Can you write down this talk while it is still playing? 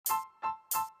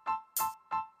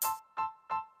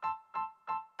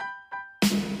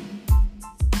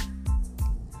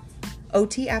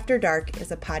OT After Dark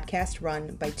is a podcast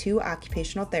run by two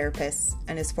occupational therapists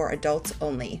and is for adults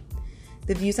only.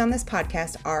 The views on this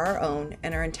podcast are our own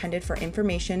and are intended for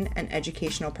information and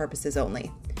educational purposes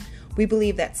only. We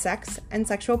believe that sex and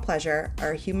sexual pleasure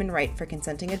are a human right for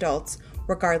consenting adults,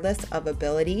 regardless of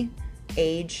ability,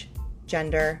 age,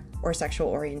 gender, or sexual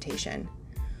orientation.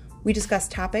 We discuss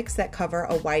topics that cover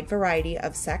a wide variety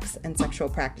of sex and sexual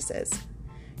practices.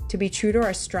 To be true to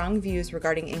our strong views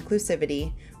regarding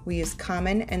inclusivity, we use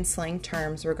common and slang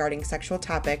terms regarding sexual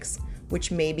topics, which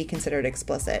may be considered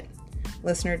explicit.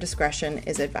 Listener discretion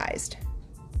is advised.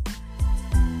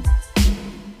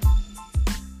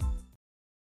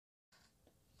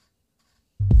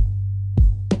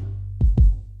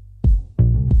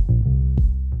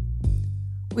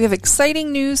 We have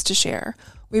exciting news to share.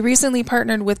 We recently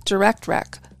partnered with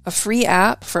DirectRec, a free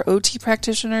app for OT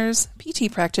practitioners,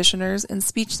 PT practitioners, and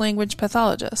speech-language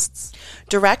pathologists.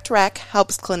 DirectRec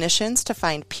helps clinicians to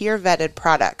find peer-vetted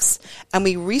products, and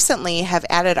we recently have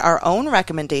added our own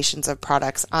recommendations of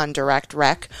products on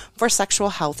DirectRec for sexual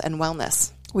health and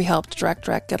wellness. We helped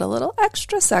DirectRec get a little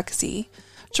extra sexy.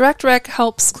 DirectRec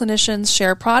helps clinicians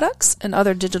share products and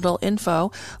other digital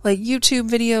info like YouTube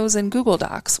videos and Google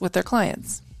Docs with their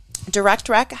clients.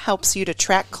 DirectRec helps you to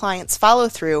track clients'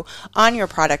 follow-through on your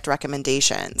product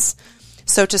recommendations.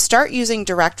 So to start using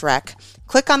DirectRec,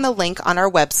 click on the link on our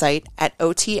website at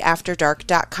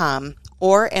otafterdark.com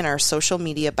or in our social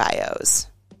media bios.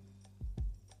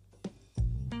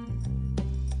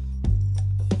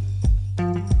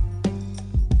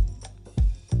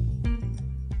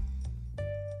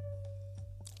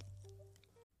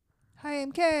 Hi,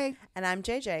 I'm Kay. And I'm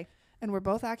JJ. And we're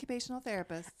both occupational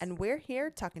therapists. And we're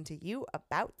here talking to you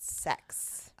about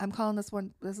sex. I'm calling this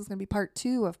one, this is going to be part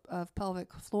 2 of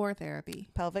pelvic floor therapy.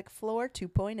 Pelvic Floor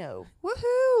 2.0.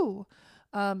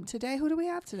 Woohoo! Today, who do we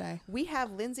have today? We have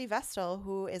Lindsay Vestal,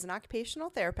 who is an occupational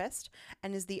therapist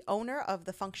and is the owner of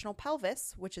the Functional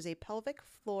Pelvis, which is a pelvic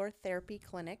floor therapy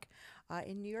clinic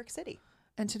in New York City.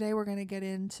 And today we're going to get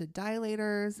into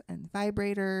dilators and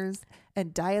vibrators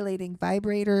and dilating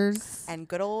vibrators. And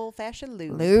good old-fashioned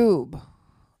lube. Lube.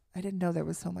 I didn't know there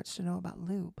was so much to know about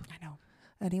lube. I know.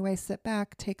 Anyway, sit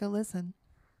back, take a listen.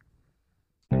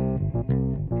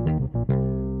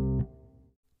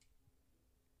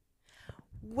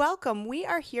 Welcome. We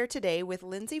are here today with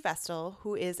Lindsay Vestal,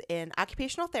 who is an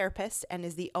occupational therapist and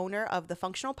is the owner of the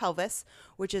Functional Pelvis,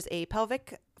 which is a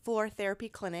pelvic floor therapy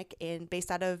clinic based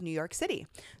out of New York City.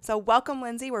 So welcome,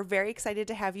 Lindsay. We're very excited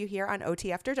to have you here on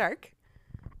OT After Dark.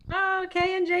 Oh,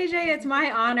 Kay and JJ, it's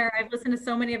my honor. I've listened to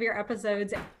so many of your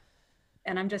episodes,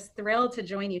 and I'm just thrilled to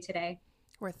join you today.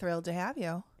 We're thrilled to have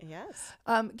you. Yes.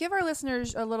 Give our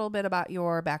listeners a little bit about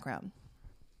your background.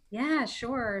 Yeah,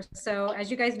 sure. So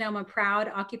as you guys know, I'm a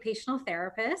proud occupational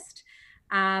therapist.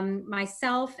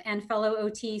 Myself and fellow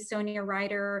OT Sonia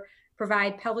Ryder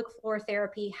provide pelvic floor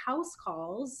therapy house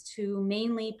calls to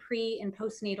mainly pre- and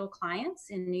postnatal clients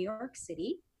in New York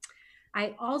City.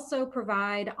 I also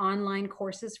provide online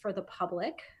courses for the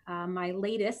public. My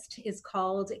latest is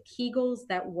called Kegels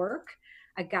That Work,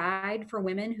 a guide for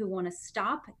women who want to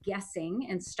stop guessing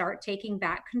and start taking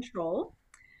back control.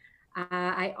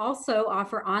 I also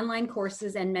offer online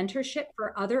courses and mentorship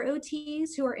for other OTs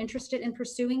who are interested in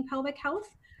pursuing pelvic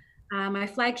health. My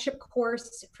flagship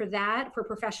course for that, for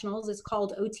professionals, is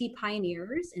called OT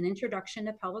Pioneers, an introduction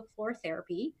to pelvic floor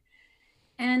therapy.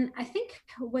 And I think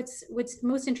what's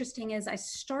most interesting is I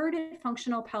started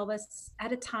Functional Pelvis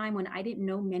at a time when I didn't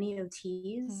know many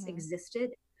OTs existed in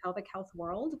the pelvic health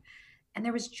world. And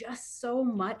there was just so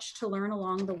much to learn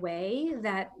along the way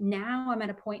that now I'm at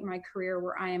a point in my career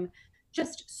where I am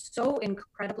just so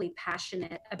incredibly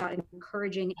passionate about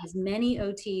encouraging as many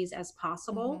OTs as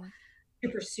possible to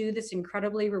pursue this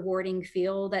incredibly rewarding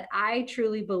field that I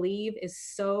truly believe is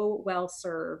so well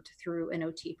served through an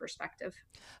OT perspective.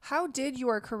 How did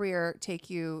your career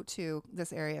take you to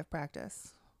this area of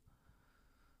practice?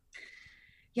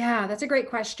 Yeah, that's a great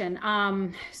question.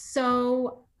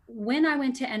 So when I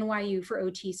went to NYU for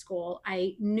OT school,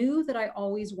 I knew that I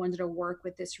always wanted to work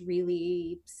with this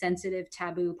really sensitive,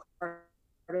 taboo part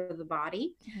of the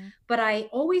body, but I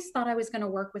always thought I was going to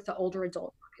work with the older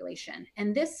adult population.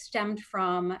 And this stemmed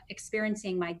from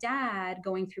experiencing my dad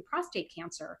going through prostate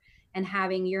cancer and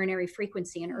having urinary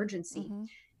frequency and urgency.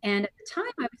 And at the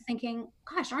time I was thinking,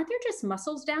 gosh, aren't there just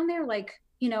muscles down there? Like,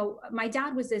 you know, my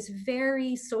dad was this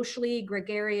very socially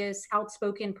gregarious,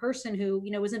 outspoken person who,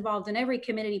 you know, was involved in every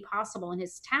community possible in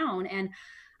his town. And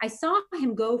I saw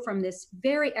him go from this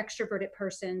very extroverted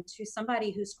person to somebody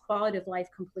whose quality of life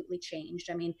completely changed.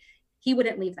 I mean, he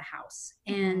wouldn't leave the house.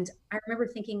 And I remember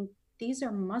thinking, these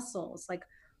are muscles. Like,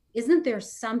 isn't there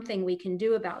something we can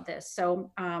do about this?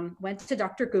 So went to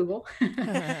Dr. Google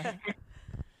and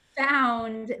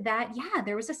found that, yeah,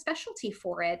 there was a specialty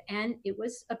for it. And it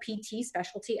was a PT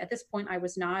specialty. At this point, I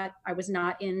was not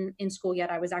in school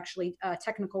yet. I was actually a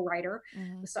technical writer.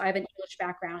 Mm-hmm. So I have an English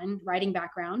background and writing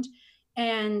background.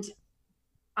 And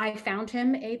I found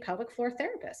him a pelvic floor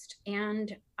therapist.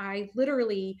 And I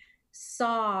literally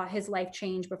saw his life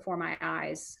change before my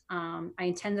eyes. I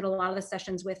attended a lot of the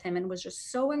sessions with him and was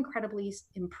just so incredibly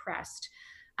impressed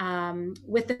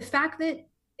with the fact that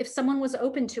if someone was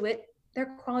open to it,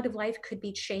 their quality of life could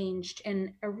be changed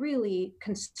in a really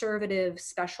conservative,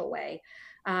 special way.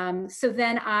 So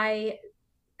then I,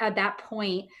 at that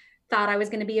point, thought I was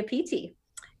going to be a PT.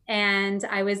 And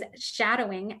I was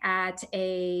shadowing at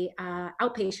a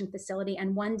outpatient facility.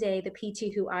 And one day the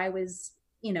PT who I was,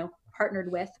 partnered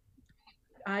with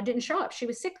didn't show up. She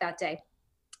was sick that day.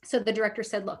 So the director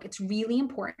said, look, it's really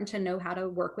important to know how to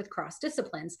work with cross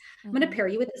disciplines. Mm-hmm. I'm going to pair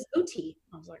you with this OT.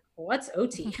 I was like, well, what's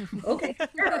OT? Okay,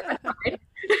 sure, that's fine.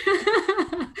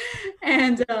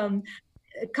 And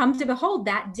come to behold,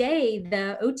 that day,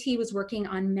 the OT was working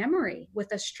on memory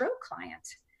with a stroke client.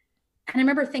 And I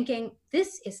remember thinking,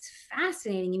 this is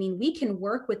fascinating. I mean, we can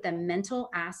work with the mental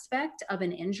aspect of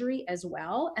an injury as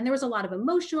well. And there was a lot of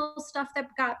emotional stuff that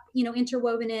got,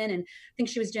 interwoven in. And I think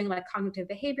she was doing like cognitive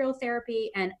behavioral therapy.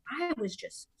 And I was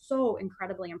just so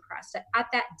incredibly impressed. At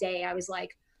that day, I was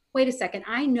like, wait a second,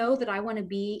 I know that I want to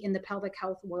be in the pelvic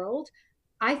health world.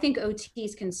 I think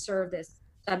OTs can serve this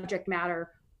subject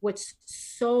matter with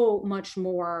so much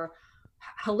more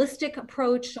holistic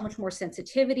approach, so much more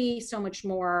sensitivity, so much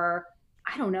more,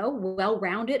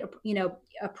 well-rounded,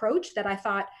 approach that I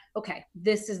thought, okay,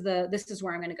 this is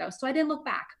where I'm going to go. So I didn't look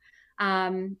back.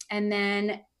 And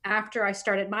then after I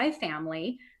started my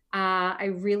family,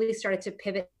 I really started to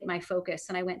pivot my focus,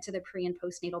 and I went to the pre and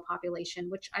postnatal population,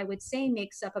 which I would say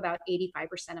makes up about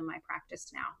 85% of my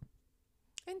practice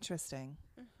now. Interesting.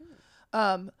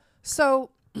 Mm-hmm. So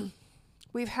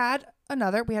we had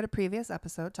a previous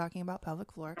episode talking about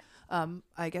pelvic floor.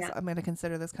 I guess I'm going to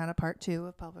consider this kind of part 2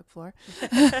 of pelvic floor.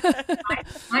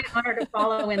 My honor to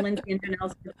follow in Lindsay and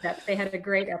Janelle's footsteps. They had a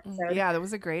great episode. Yeah, that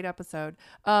was a great episode.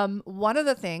 One of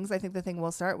the things, I think the thing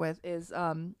we'll start with is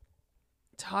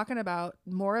talking about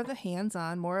more of the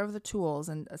hands-on, more of the tools,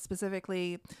 and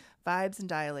specifically vibes and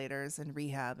dilators and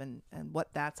rehab and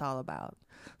what that's all about.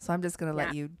 So I'm just going to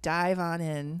let you dive on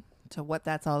in to what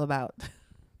that's all about.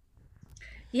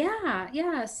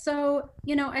 Yeah. So,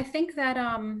 I think that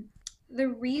the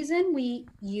reason we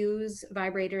use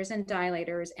vibrators and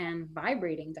dilators and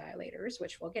vibrating dilators,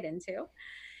 which we'll get into,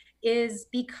 is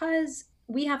because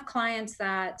we have clients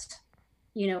that,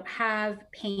 have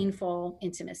painful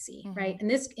intimacy, mm-hmm. right?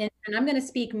 And I'm going to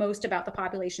speak most about the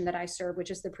population that I serve,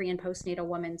 which is the pre and postnatal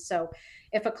woman. So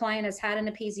if a client has had an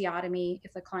episiotomy,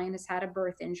 if the client has had a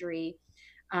birth injury,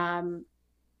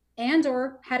 and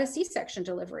or had a C-section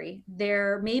delivery,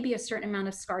 there may be a certain amount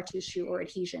of scar tissue or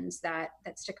adhesions that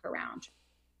stick around.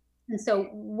 And so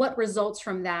what results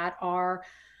from that are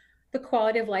the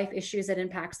quality of life issues that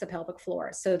impacts the pelvic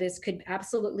floor. So this could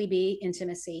absolutely be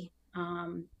intimacy.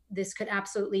 This could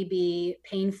absolutely be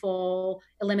painful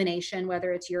elimination,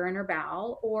 whether it's urine or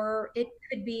bowel, or it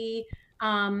could be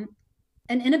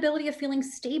an inability of feeling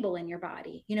stable in your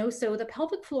body. So the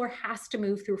pelvic floor has to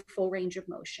move through full range of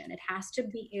motion. It has to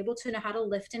be able to know how to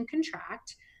lift and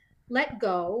contract, let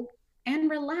go, and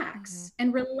relax. Mm-hmm.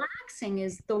 And relaxing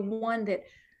is the one that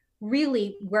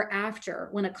really we're after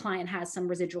when a client has some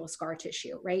residual scar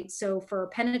tissue, right? So for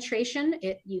penetration,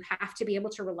 you have to be able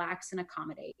to relax and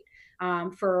accommodate.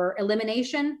 For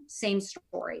elimination, same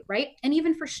story, right? And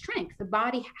even for strength, the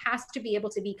body has to be able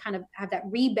to be kind of have that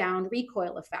rebound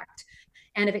recoil effect.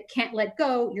 And if it can't let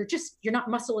go,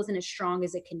 muscle isn't as strong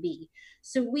as it can be.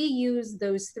 So we use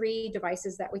those 3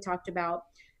 devices that we talked about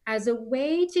as a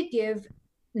way to give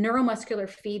neuromuscular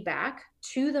feedback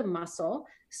to the muscle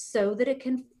so that it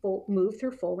can move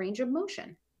through full range of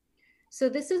motion. So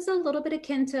this is a little bit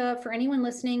akin to, for anyone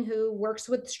listening who works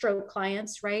with stroke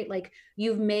clients, right? Like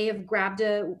you may have grabbed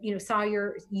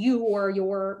you or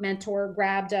your mentor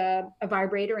grabbed a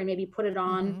vibrator and maybe put it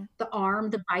on mm-hmm. the arm,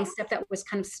 the bicep that was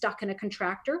kind of stuck in a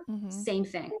contractor. Mm-hmm. Same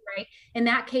thing, right? In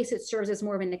that case, it serves as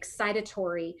more of an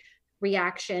excitatory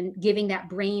reaction, giving that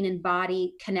brain and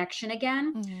body connection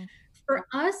again. Mm-hmm. For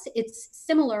us, it's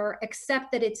similar,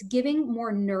 except that it's giving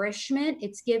more nourishment.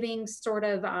 It's giving sort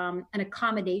of an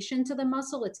accommodation to the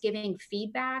muscle. It's giving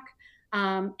feedback,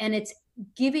 and it's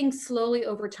giving slowly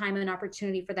over time an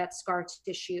opportunity for that scar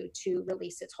tissue to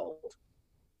release its hold.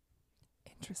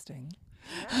 Interesting.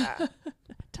 Yeah.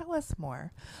 Tell us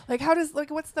more.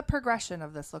 What's the progression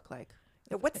of this look like?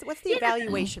 What's the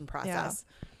evaluation process?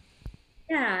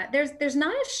 Yeah, there's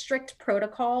not a strict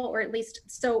protocol, or at least,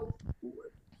 so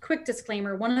quick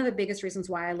disclaimer, one of the biggest reasons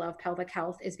why I love pelvic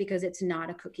health is because it's not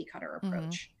a cookie cutter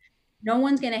approach. No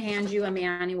one's going to hand you a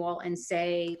manual and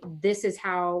say, this is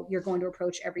how you're going to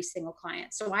approach every single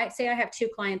client. So I have 2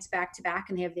 clients back to back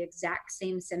and they have the exact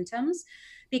same symptoms.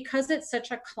 Because it's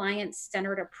such a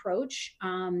client-centered approach,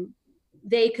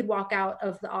 they could walk out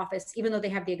of the office, even though they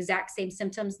have the exact same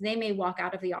symptoms, they may walk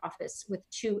out of the office with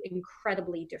 2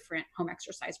 incredibly different home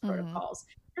exercise protocols.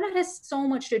 And that has so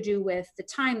much to do with the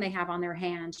time they have on their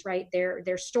hands, right?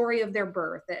 Their story of their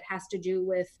birth. It has to do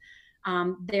with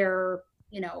their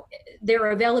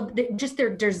available, just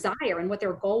their desire and what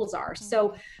their goals are.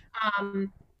 So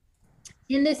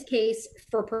in this case,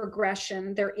 for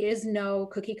progression, there is no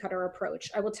cookie cutter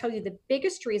approach. I will tell you the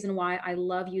biggest reason why I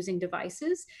love using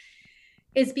devices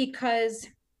is because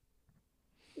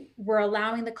we're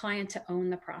allowing the client to own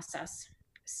the process.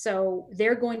 So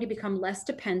they're going to become less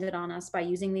dependent on us by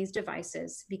using these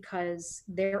devices because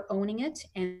they're owning it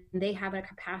and they have a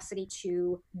capacity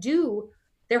to do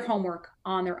their homework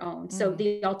on their own. So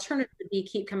the alternative would be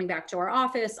keep coming back to our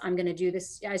office. I'm going to do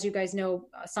this. As you guys know,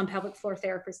 some pelvic floor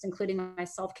therapists, including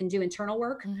myself, can do internal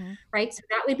work, right? So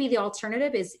that would be the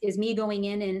alternative is me going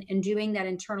in and doing that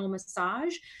internal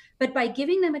massage. But by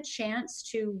giving them a chance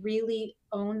to really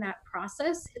own that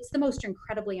process, it's the most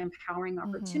incredibly empowering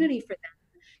opportunity for them.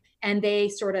 And they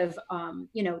sort of,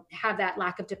 have that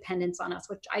lack of dependence on us,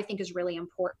 which I think is really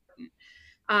important.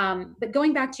 But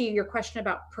going back to your question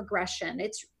about progression,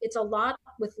 it's a lot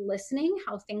with listening,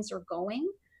 how things are going.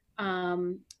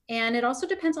 And it also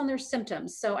depends on their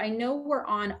symptoms. So I know we're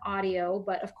on audio,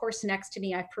 but of course, next to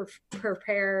me, I've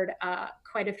prepared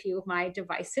quite a few of my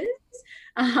devices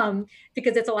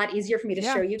because it's a lot easier for me to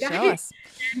show you guys. Show us.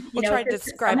 We'll try to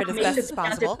describe it as best as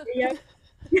possible.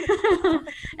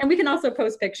 And we can also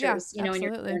post pictures, in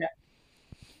absolutely.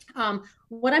 your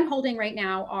what I'm holding right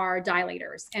now are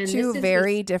dilators, and 2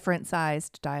 very different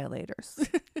sized dilators.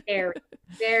 very,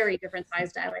 very different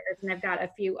sized dilators, and I've got a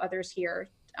few others here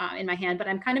in my hand, but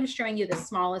I'm kind of showing you the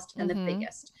smallest and the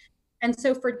biggest. And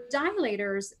so for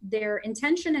dilators, their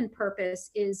intention and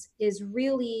purpose is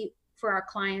really for our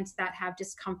clients that have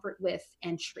discomfort with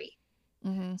entry.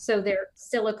 So they're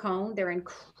silicone, they're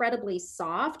incredibly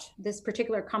soft. This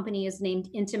particular company is named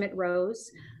Intimate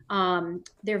Rose.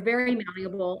 They're very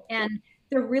malleable, and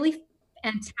they're really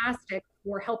fantastic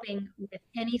for helping with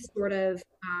any sort of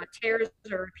tears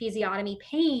or episiotomy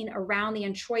pain around the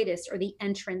introitus or the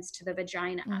entrance to the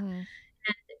vagina. And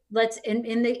let's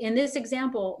in this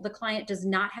example, the client does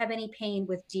not have any pain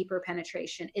with deeper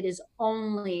penetration. It is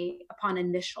only upon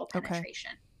initial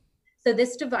penetration. So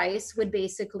this device would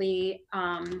basically,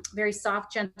 very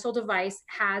soft, gentle device,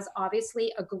 has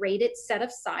obviously a graded set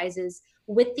of sizes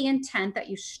with the intent that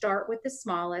you start with the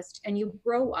smallest and you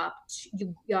grow up,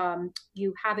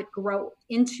 you have it grow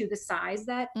into the size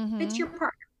that fits your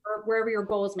partner or wherever your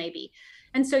goals may be.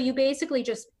 And so you basically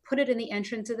just put it in the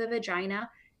entrance of the vagina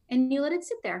and you let it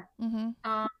sit there.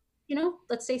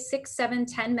 Let's say 6, 7,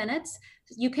 10 minutes.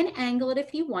 You can angle it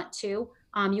if you want to.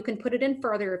 You can put it in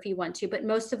further if you want to, but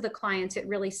most of the clients, it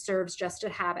really serves just to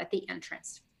have at the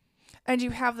entrance. And you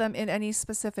have them in any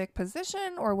specific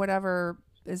position or whatever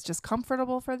is just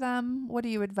comfortable for them? What do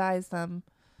you advise them?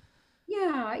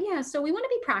 Yeah. So we want to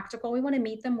be practical. We want to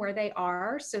meet them where they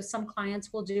are. So some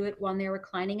clients will do it when they're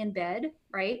reclining in bed,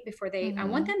 right? Before they, I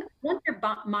want their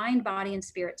mind, body, and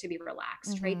spirit to be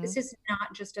relaxed, right? This is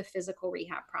not just a physical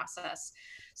rehab process.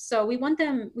 So we want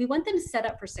them set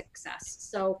up for success.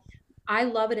 So I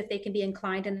love it if they can be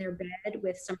inclined in their bed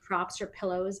with some props or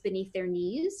pillows beneath their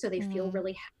knees so they feel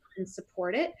really held and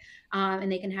supported,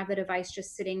 and they can have the device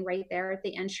just sitting right there at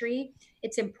the entry.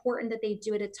 It's important that they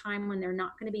do it at a time when they're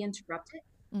not going to be interrupted.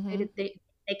 They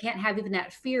can't have even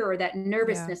that fear or that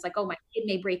nervousness, like, oh, my kid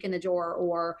may break in the door,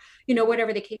 or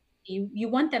whatever the case. You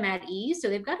want them at ease, so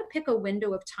they've got to pick a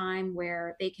window of time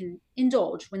where they can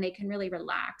indulge, when they can really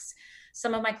relax.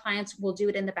 Some of my clients will do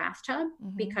it in the bathtub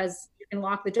because you can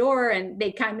lock the door and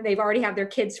they've already have their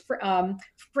kids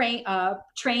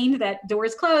trained that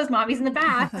door's closed, mommy's in the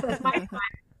bath. So that's my time.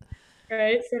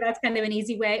 Right. So that's kind of an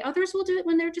easy way. Others will do it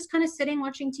when they're just kind of sitting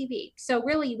watching TV. So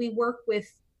really we work with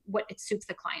what it suits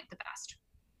the client the best.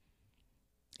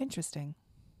 Interesting.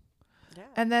 Yeah.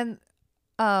 And then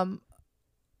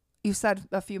you said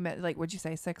a few minutes, like, would you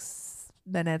say 6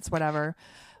 minutes, whatever,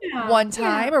 one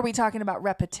time? Are we talking about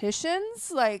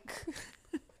repetitions? Like,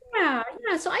 Yeah.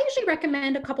 So I usually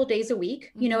recommend a couple days a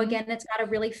week. You know, Mhm. again, it's got to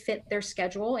really fit their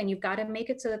schedule, and you've got to make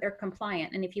it so that they're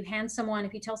compliant. And if you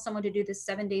tell someone to do this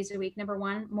 7 days a week, number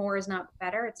one, more is not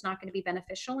better. It's not going to be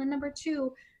beneficial. And number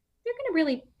two, they're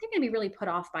going to be really put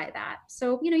off by that.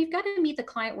 So, you know, you've got to meet the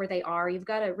client where they are. You've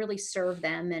got to really serve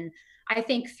them. And I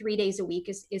think 3 days a week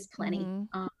is plenty.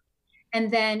 Mhm. And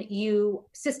then you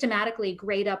systematically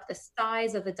grade up the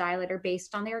size of the dilator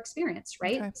based on their experience,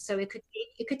 right? Okay. So it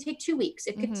could take 2 weeks.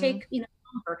 It could Mhm. take, you know,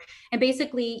 longer. And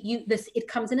basically it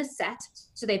comes in a set.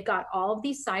 So they've got all of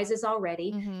these sizes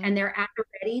already, Mhm. and they're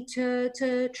ready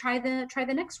to try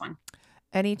the next one.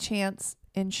 Any chance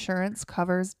insurance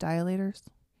covers dilators?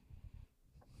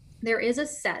 There is a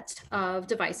set of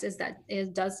devices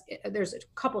there's a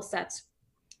couple sets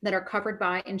that are covered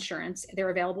by insurance. They're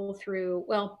available through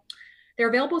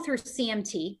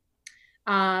CMT.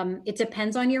 It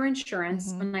depends on your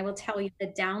insurance. Mhm. And I will tell you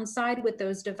the downside with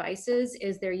those devices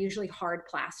is they're usually hard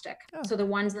plastic. Oh. So the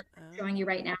ones that I'm showing you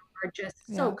right now are just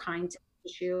so kind to the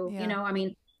tissue. Yeah. You know, I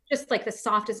mean, just like the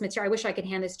softest material. I wish I could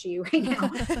hand this to you right now.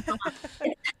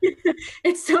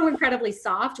 It's so incredibly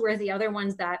soft, whereas the other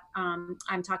ones that I'm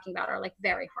talking about are like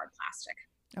very hard plastic.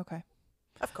 Okay.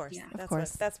 Of course. Yeah. That's Of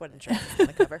course. that's what insurance is going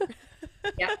to cover.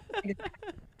 Yeah.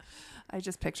 Exactly. I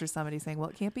just picture somebody saying, "Well,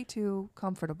 it can't be too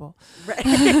comfortable.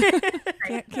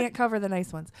 Right. Can't cover the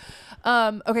nice ones."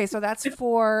 Okay, so that's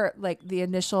for like the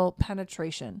initial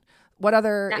penetration. What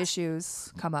other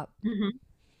issues come up? Mm-hmm.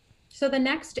 So the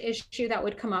next issue that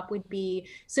would come up would be,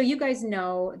 so you guys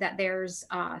know that there's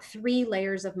 3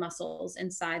 layers of muscles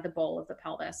inside the bowl of the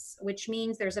pelvis, which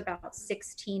means there's about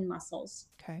 16 muscles.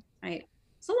 Okay. Right.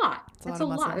 It's a lot. It's a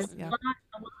lot. There's yeah. a lot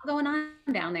going on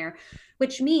down there,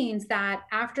 which means that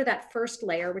after that first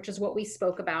layer, which is what we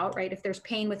spoke about, right? If there's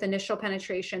pain with initial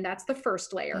penetration, that's the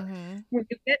first layer. Mm-hmm. When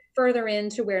you get further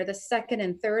into where the second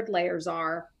and third layers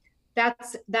are,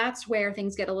 that's where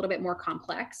things get a little bit more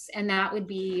complex. And that would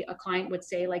be, a client would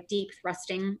say like deep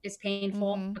thrusting is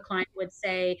painful. Mm-hmm. A client would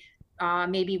say,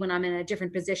 maybe when I'm in a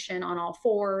different position on all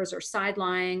fours or side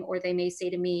lying, or they may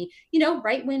say to me, you know,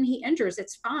 right when he enters,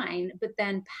 it's fine. But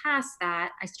then past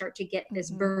that, I start to get this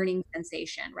burning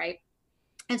sensation, right?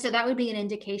 And so that would be an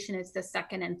indication it's the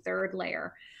second and third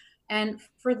layer. And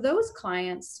for those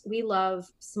clients, we love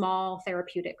small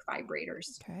therapeutic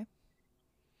vibrators. Okay.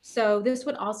 So this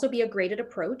would also be a graded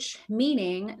approach,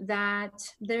 meaning that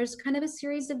there's kind of a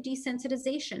series of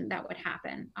desensitization that would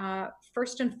happen.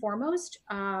 First and foremost,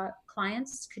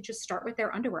 clients could just start with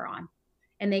their underwear on,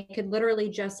 and they could literally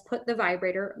just put the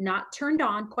vibrator, not turned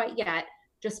on quite yet,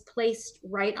 just placed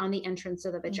right on the entrance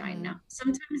of the vagina. Mm-hmm.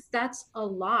 Sometimes that's a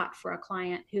lot for a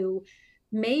client who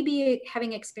may be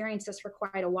having experienced this for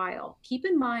quite a while. Keep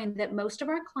in mind that most of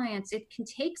our clients, it can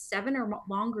take 7 or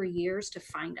longer years to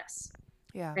find us.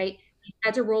 Yeah. Right. They've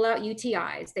had to rule out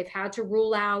UTIs. They've had to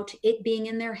rule out it being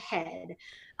in their head.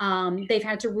 They've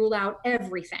had to rule out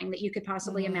everything that you could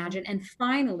possibly imagine. And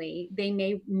finally, they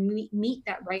may meet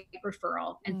that right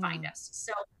referral and find us.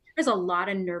 So there's a lot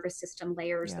of nervous system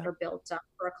layers that are built up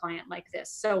for a client like this.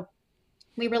 So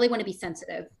we really want to be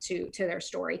sensitive to their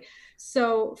story.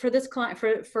 So for this client,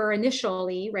 for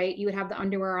initially, right, you would have the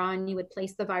underwear on, you would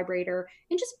place the vibrator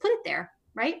and just put it there.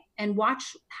 Right. And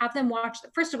have them watch.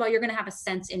 First of all, you're going to have a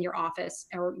sense in your office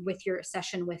or with your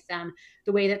session with them,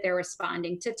 the way that they're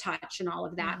responding to touch and all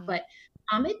of that. Mm-hmm. But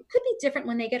it could be different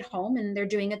when they get home and they're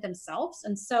doing it themselves.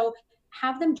 And so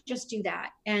have them just do that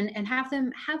and have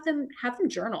them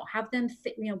journal, have them,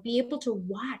 be able to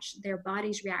watch their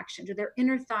body's reaction. Do their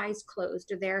inner thighs close?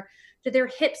 Do their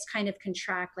hips kind of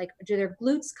contract? Like, do their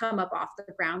glutes come up off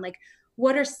the ground? Like,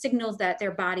 what are signals that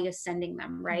their body is sending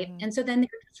them, right? Mm-hmm. And so then they're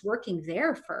just working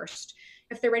there first.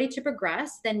 If they're ready to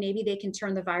progress, then maybe they can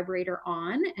turn the vibrator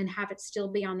on and have it still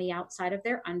be on the outside of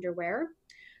their underwear.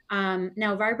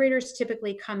 Now, vibrators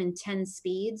typically come in 10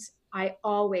 speeds. I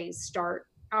always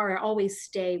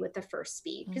stay with the first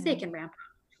speed because they can ramp up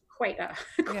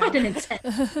quite an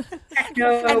intense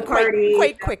techno party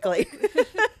quite quickly.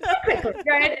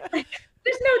 Right?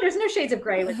 There's no shades of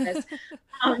gray with this.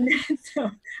 So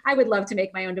I would love to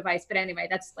make my own device, but anyway,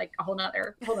 that's like a whole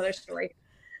nother story.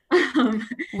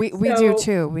 We do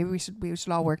too. We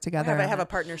should all work together. Have a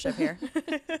partnership here.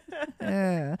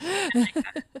 Yeah.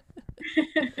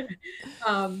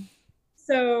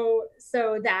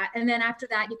 So that, and then after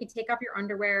that, you can take off your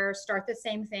underwear, start the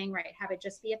same thing, right? Have it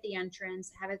just be at the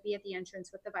entrance,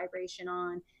 with the vibration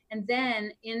on. And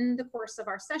then in the course of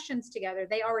our sessions together,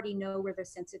 they already know where their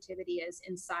sensitivity is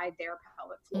inside their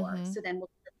pelvic floor. Mm-hmm. So then we'll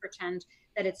pretend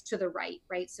that it's to the right?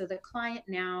 So the client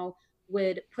now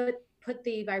would put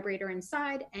the vibrator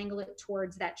inside, angle it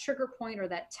towards that trigger point or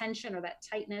that tension or that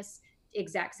tightness,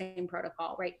 exact same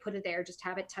protocol, right? Put it there, just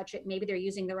have it touch it. Maybe they're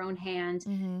using their own hand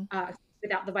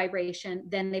without the vibration.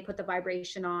 Then they put the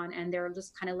vibration on and they're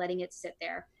just kind of letting it sit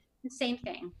there. And same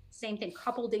thing,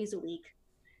 couple days a week,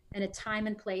 and a time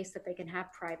and place that they can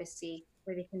have privacy,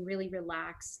 where they can really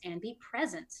relax and be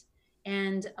present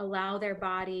and allow their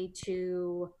body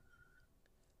to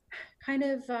kind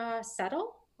of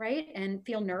settle, right? And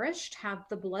feel nourished, have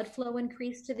the blood flow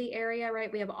increase to the area,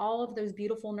 right? We have all of those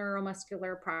beautiful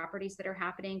neuromuscular properties that are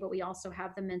happening, but we also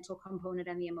have the mental component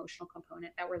and the emotional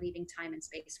component that we're leaving time and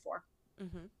space for.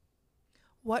 Mm-hmm.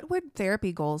 What would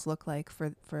therapy goals look like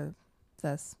for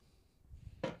this?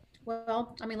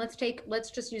 Well, I mean, let's take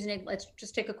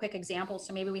a quick example.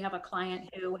 So maybe we have a client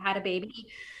who had a baby,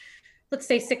 let's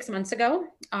say 6 months ago,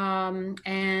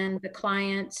 and the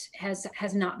client has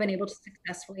not been able to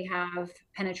successfully have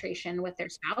penetration with their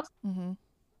spouse. Mm-hmm.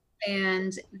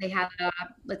 And they had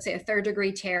let's say a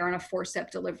 3rd-degree tear on a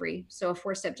forceps delivery. So a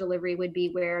forceps delivery would be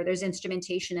where there's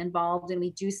instrumentation involved, and we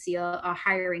do see a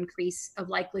higher increase of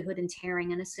likelihood in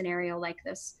tearing in a scenario like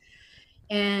this.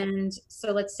 And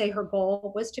so let's say her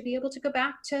goal was to be able to go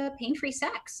back to pain-free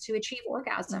sex to achieve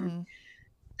orgasm. Mm-hmm.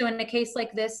 So in a case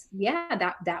like this,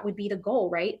 that would be the goal,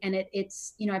 right? And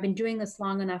it's, I've been doing this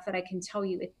long enough that I can tell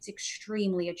you it's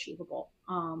extremely achievable.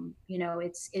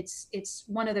 It's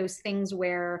one of those things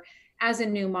where as a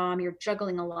new mom, you're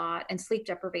juggling a lot, and sleep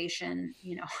deprivation,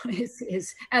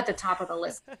 is at the top of the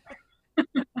list.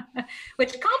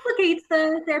 Which complicates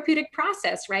the therapeutic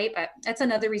process, right? But that's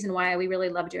another reason why we really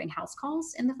love doing house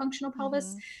calls in the functional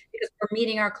pelvis, because we're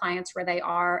meeting our clients where they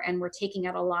are, and we're taking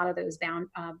out a lot of those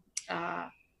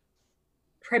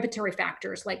prohibitory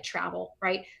factors like travel,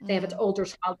 right? They have an older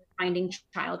child, finding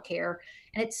childcare,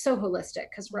 and it's so holistic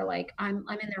because we're like, I'm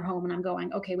in their home and I'm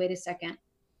going, okay, wait a second.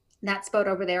 That spot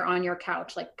over there on your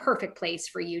couch, like perfect place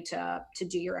for you to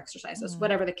do your exercises,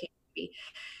 whatever the case may be.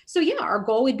 So yeah, our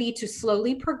goal would be to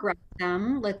slowly progress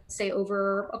them, let's say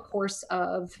over a course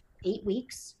of 8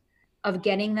 weeks, of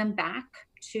getting them back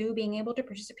to being able to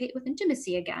participate with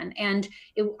intimacy again. And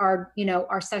our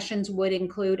sessions would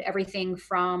include everything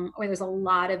from, there's a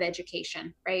lot of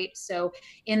education, right? So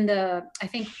I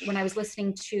think when I was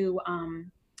listening to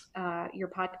your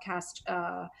podcast,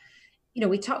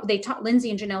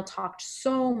 Lindsay and Janelle talked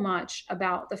so much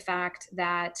about the fact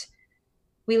that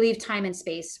we leave time and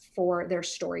space for their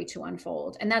story to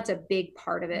unfold. And that's a big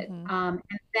part of it. And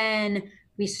then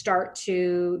we start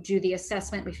to do the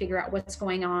assessment. We figure out what's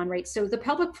going on, right? So the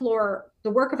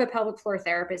work of a pelvic floor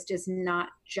therapist is not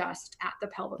just at the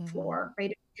pelvic floor,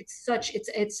 right? It's such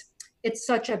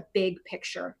a big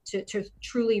picture to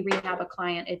truly rehab a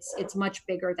client. It's much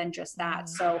bigger than just that.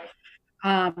 So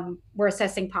we're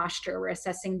assessing posture, we're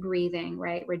assessing breathing,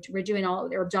 right? We're doing all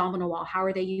their abdominal wall. How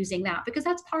are they using that? Because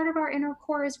that's part of our inner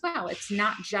core as well. It's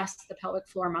not just the pelvic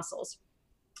floor muscles.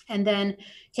 And then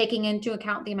taking into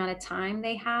account the amount of time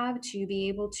they have to be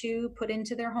able to put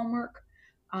into their homework.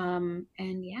 And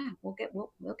yeah, we'll get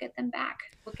them back.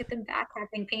 We'll get them back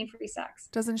having pain-free sex.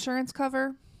 Does insurance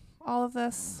cover all of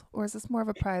this, or is this more of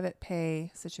a private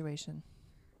pay situation?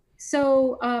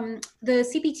 So the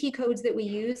CPT codes that we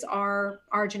use are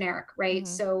generic, right?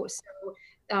 So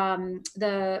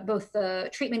both the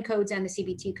treatment codes and the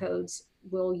CPT codes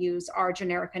we'll use are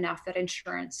generic enough that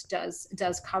insurance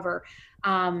does cover.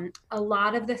 A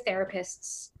lot of the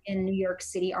therapists in New York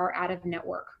City are out of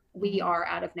network. We are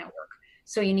out of network.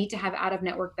 So you need to have out of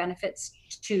network benefits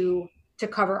to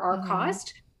cover our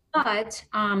cost. But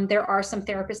there are some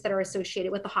therapists that are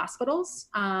associated with the hospitals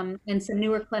and some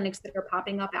newer clinics that are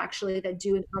popping up actually that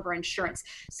do cover insurance.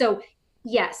 So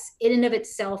yes, in and of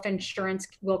itself, insurance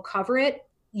will cover it.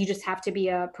 You just have to be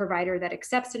a provider that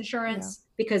accepts insurance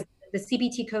because the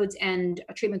CPT codes and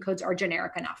treatment codes are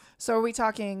generic enough. So are we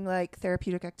talking like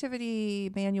therapeutic activity,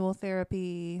 manual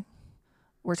therapy?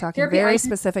 We're talking very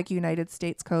specific United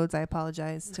States codes. I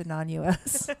apologize to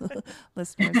non-US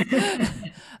listeners.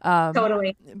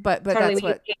 Totally. But totally. that's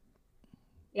what.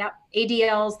 Yep.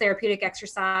 ADLs, therapeutic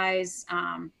exercise.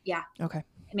 Okay.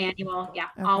 Manual. Yeah.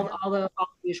 Okay. All the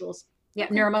usuals. Yeah.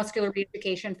 Okay. Neuromuscular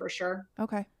reeducation for sure.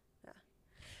 Okay.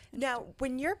 Now,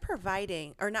 when you're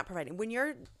when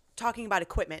you're talking about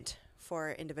equipment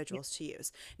for individuals to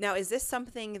use. Now, is this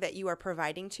something that you are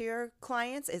providing to your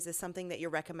clients? Is this something that you're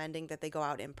recommending that they go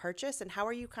out and purchase? And how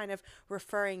are you kind of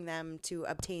referring them to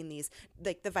obtain these,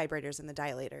 like the vibrators and the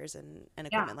dilators and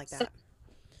equipment like that?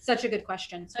 Such a good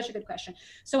question.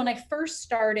 So when I first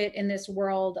started in this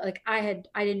world, like I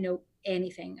didn't know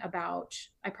anything about,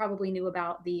 I probably knew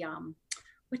about the,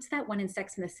 what's that one in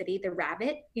Sex and the City? The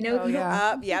rabbit, Yep.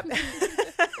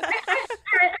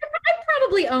 I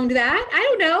probably owned that. I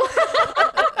don't know.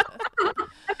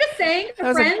 I'm just saying?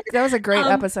 That was a great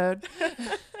episode.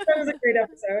 That was a great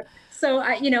episode. So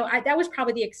that was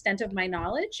probably the extent of my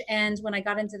knowledge. And when I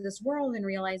got into this world and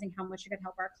realizing how much I could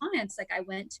help our clients, like I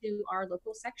went to our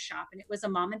local sex shop, and it was a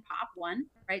mom and pop one,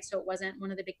 right? So it wasn't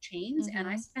one of the big chains. And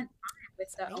I spent time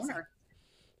with the owner.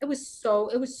 It was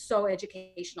so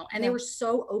educational, and they were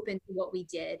so open to what we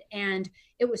did. And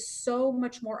it was so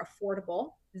much more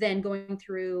affordable than going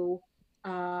through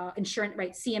insurance,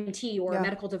 right? CMT or a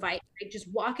medical device, right? Just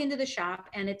walk into the shop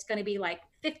and it's going to be like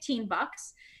 $15.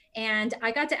 And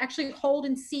I got to actually hold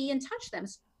and see and touch them.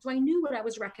 So I knew what I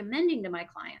was recommending to my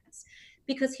clients.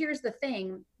 Because here's the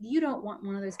thing, you don't want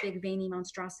one of those big veiny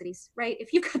monstrosities, right?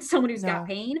 If you've got someone who's got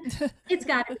pain, it's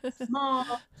got to be small,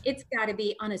 it's got to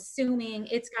be unassuming,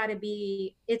 it's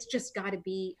just got to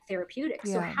be therapeutic.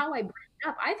 So how I bring it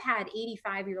up, I've had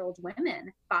 85-year-old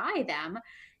women buy them,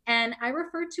 and I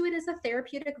refer to it as a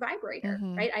therapeutic vibrator,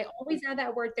 right? I always add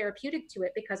that word therapeutic to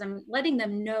it because I'm letting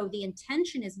them know the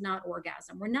intention is not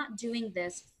orgasm. We're not doing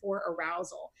this for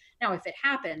arousal. Now, if it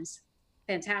happens,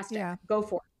 fantastic, go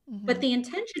for it. But the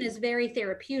intention is very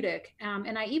therapeutic.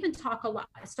 And I even talk a lot.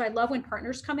 So I love when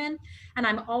partners come in, and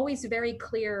I'm always very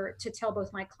clear to tell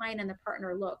both my client and the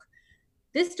partner, look,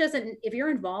 if you're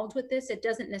involved with this, it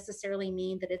doesn't necessarily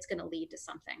mean that it's going to lead to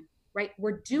something, right?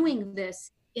 We're doing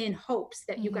this in hopes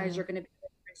that you guys are going to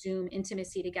resume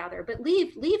intimacy together, but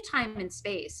leave time and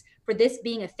space for this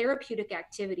being a therapeutic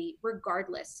activity,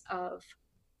 regardless of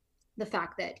the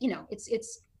fact that,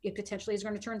 it potentially is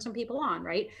going to turn some people on,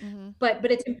 right?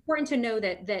 But it's important to know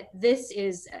that this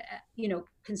is,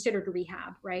 considered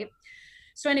rehab, right?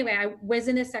 So anyway, I was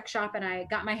in a sex shop and I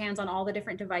got my hands on all the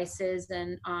different devices,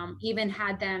 and even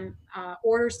had them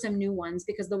order some new ones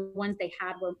because the ones they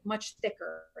had were much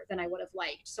thicker than I would have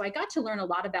liked. So I got to learn a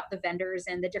lot about the vendors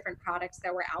and the different products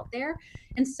that were out there.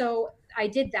 And so I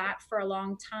did that for a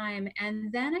long time.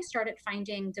 And then I started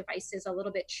finding devices a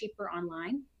little bit cheaper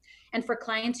online. And for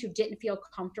clients who didn't feel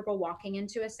comfortable walking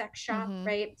into a sex shop,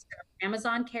 right? So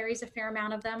Amazon carries a fair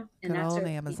amount of them. And that's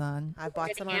Amazon. I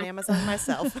bought some on Amazon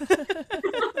myself.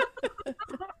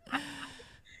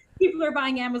 People are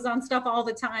buying Amazon stuff all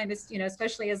the time,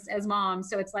 especially as moms.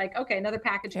 So it's like, okay, another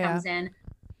package comes in.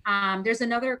 There's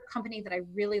another company that I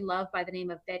really love by the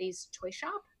name of Betty's Toy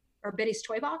Shop, or Betty's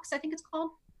Toy Box, I think it's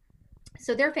called.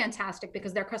 So they're fantastic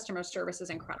because their customer service is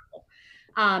incredible.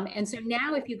 And so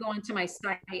now if you go onto my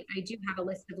site, I do have a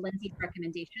list of Lindsay's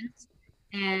recommendations,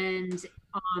 and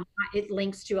it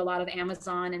links to a lot of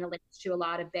Amazon, and it links to a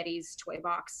lot of Betty's Toy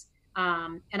Box.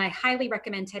 And I highly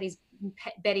recommend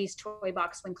Betty's Toy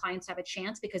Box when clients have a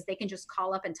chance, because they can just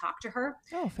call up and talk to her.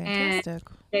 Oh, fantastic.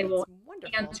 They will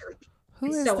answer. Who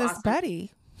is this awesome.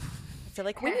 Betty? I feel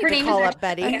like we need to call up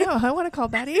Betty. I know. I want to call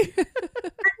Betty. Her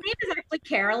name is actually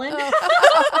Carolyn.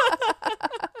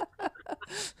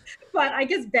 But I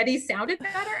guess Betty sounded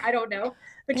better. I don't know.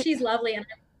 But she's lovely. And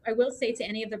I will say to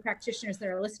any of the practitioners that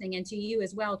are listening, and to you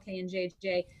as well, Kay and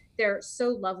JJ, they're so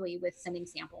lovely with sending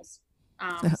samples.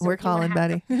 So we're calling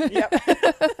Betty.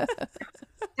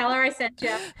 Tell her I sent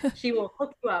you. She will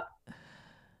hook you up.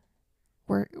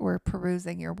 We're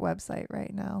perusing your website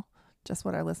right now. Just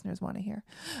what our listeners want to hear.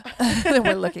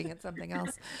 We're looking at something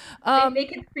else. They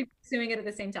can be pursuing it at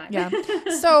the same time. Yeah.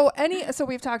 So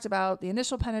we've talked about the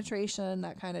initial penetration,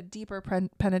 that kind of deeper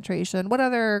penetration. What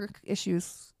other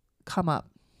issues come up,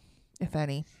 if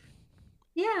any?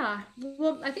 Yeah.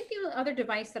 Well, I think the other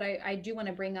device that I do want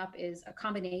to bring up is a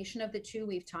combination of the two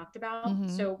we've talked about.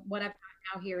 So what I've got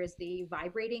now here is the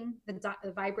vibrating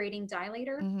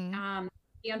dilator.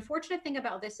 The unfortunate thing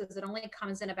about this is it only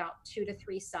comes in about 2 to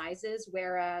 3 sizes,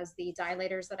 whereas the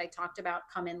dilators that I talked about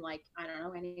come in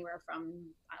anywhere from,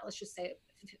 let's just say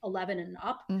 11 and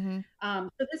up.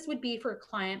 So this would be for a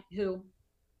client who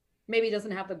maybe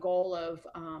doesn't have the goal of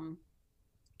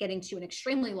getting to an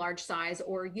extremely large size,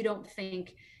 or you don't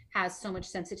think has so much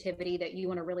sensitivity that you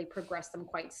want to really progress them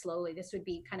quite slowly. This would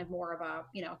be kind of more of a,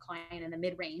 client in the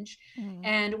mid-range.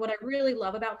 And what I really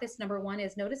love about this, number one,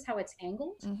 is notice how it's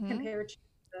angled compared to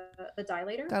the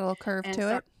dilator. Got a little curve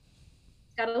to it.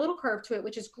 Got a little curve to it,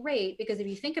 which is great, because if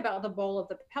you think about the bowl of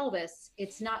the pelvis,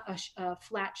 it's not a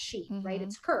flat sheet, right?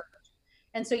 It's curved.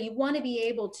 And so you want to be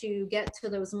able to get to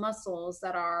those muscles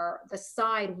that are the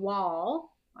side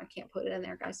wall. I can't put it in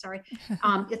there, guys. Sorry. It's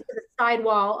the side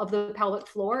wall of the pelvic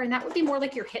floor. And that would be more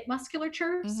like your hip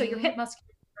musculature. So your hip musculature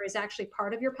is actually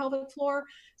part of your pelvic floor.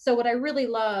 So what I really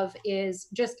love is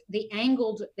just the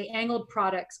angled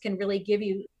products can really give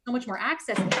you so much more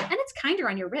access, and it's kinder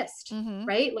on your wrist,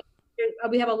 right? Like,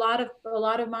 we have a lot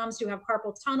of moms who have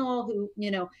carpal tunnel, who,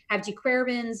 have De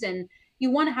Quervain's, and, you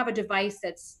want to have a device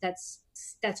that's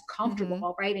comfortable,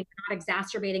 Mm-hmm. right? And not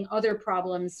exacerbating other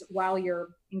problems while you're,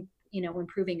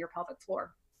 improving your pelvic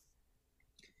floor.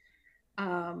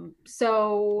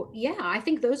 So yeah, I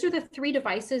think those are the 3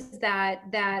 devices that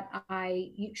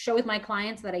I show with my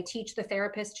clients, that I teach the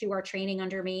therapists who are training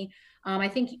under me. I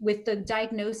think with the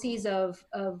diagnoses of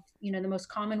the most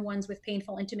common ones with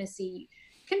painful intimacy,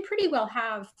 can pretty well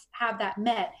have that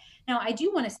met. Now, I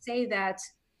do want to say that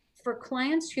for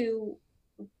clients who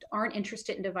aren't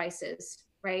interested in devices,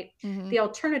 right? Mm-hmm. The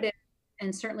alternative,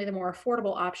 and certainly the more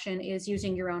affordable option, is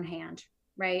using your own hand,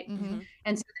 right? Mm-hmm.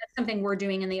 And so that's something we're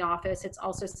doing in the office. It's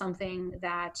also something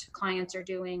that clients are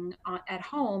doing at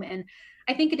home. And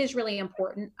I think it is really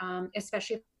important,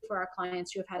 especially for our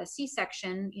clients who have had a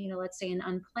C-section, let's say an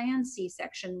unplanned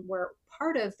C-section, where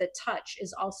part of the touch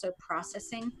is also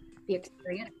processing the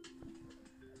experience.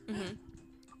 Mm-hmm.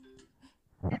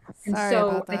 And Sorry so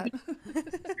about that. I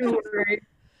think,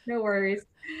 no worries.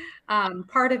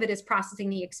 Part of it is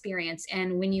processing the experience.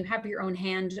 And when you have your own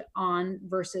hand on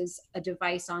versus a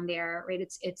device on there, right,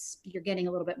 it's you're getting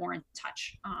a little bit more in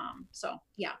touch. So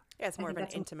yeah. Yeah, it's more of an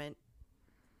intimate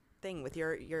thing with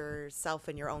yourself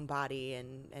and your own body,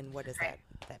 and what does that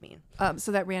mean?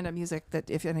 So that random music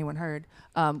that, if anyone heard,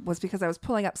 was because I was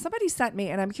pulling up. Somebody sent me,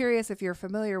 and I'm curious if you're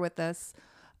familiar with this,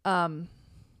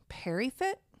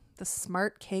 PeriFit, the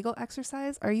smart Kegel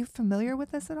exercise. Are you familiar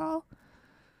with this at all?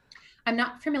 I'm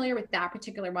not familiar with that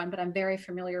particular one, but I'm very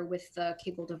familiar with the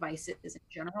Kegel devices in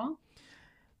general.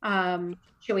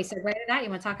 Should we segue to that? You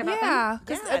want to talk about that?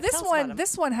 Yeah, because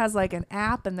this one has like an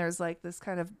app, and there's like this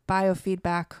kind of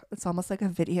biofeedback. It's almost like a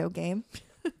video game.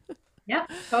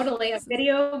 Yep, totally. A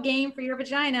video game for your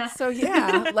vagina. So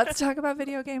yeah, let's talk about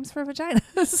video games for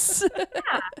vaginas.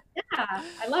 Yeah,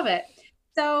 I love it.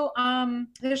 So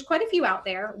there's quite a few out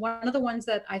there. One of the ones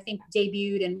that I think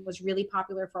debuted and was really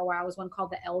popular for a while was one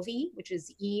called the Elvie, which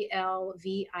is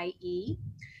ELVIE.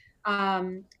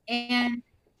 And,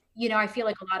 I feel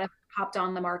like a lot of popped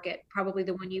on the market. Probably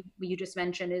the one you just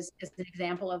mentioned is an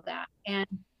example of that. And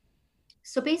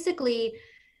so basically,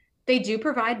 they do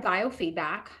provide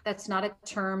biofeedback. That's not a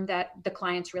term that the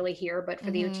clients really hear, but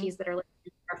for the OTs that are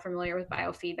familiar with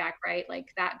biofeedback, right?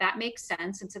 Like that makes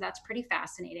sense. And so that's pretty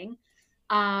fascinating.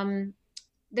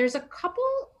 There's a couple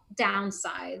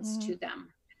downsides to them.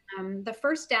 The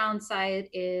first downside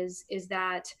is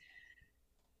that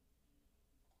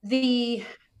the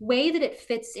way that it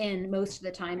fits in most of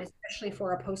the time, especially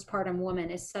for a postpartum woman,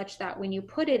 is such that when you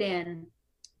put it in,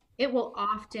 it will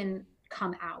often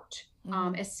come out,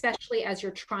 especially as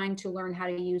you're trying to learn how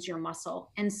to use your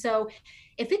muscle. And so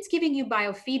if it's giving you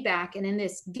biofeedback, and in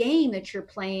this game that you're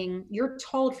playing, you're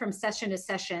told from session to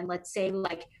session, let's say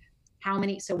like how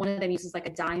many, so one of them uses like a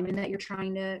diamond that you're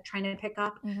trying to pick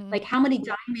up, like how many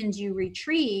diamonds you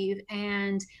retrieve.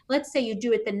 And let's say you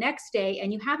do it the next day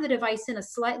and you have the device in a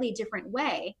slightly different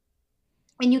way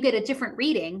and you get a different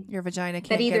reading. Your vagina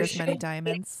can't get as many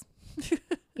diamonds.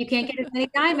 You can't get as many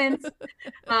diamonds.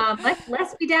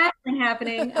 Less bedazzling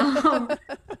happening.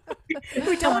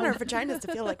 We don't want our vaginas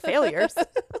to feel like failures.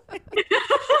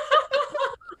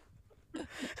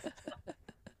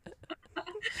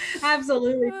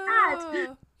 Absolutely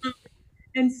not.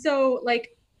 And so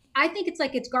I think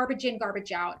it's garbage in,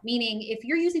 garbage out, meaning if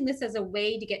you're using this as a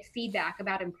way to get feedback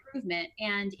about improvement,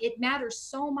 and it matters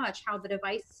so much how the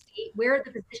device, where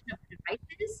the position of the device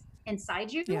is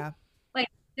inside you. Yeah.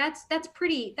 That's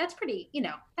pretty, that's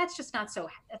just not so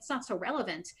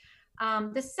relevant.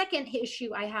 The second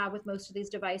issue I have with most of these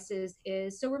devices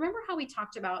is, so remember how we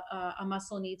talked about a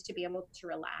muscle needs to be able to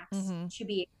relax to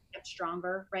be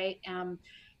stronger, right?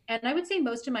 And I would say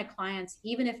most of my clients,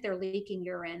 even if they're leaking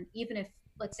urine, even if,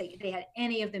 let's say, they had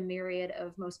any of the myriad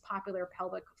of most popular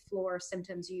pelvic floor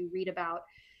symptoms you read about,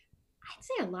 I'd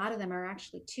say a lot of them are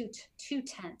actually too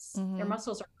tense. Their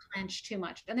muscles are clenched too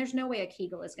much. And there's no way a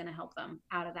Kegel is going to help them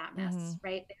out of that mess,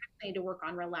 right? They actually need to work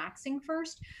on relaxing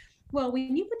first. Well,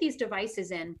 when you put these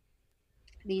devices in,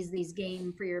 these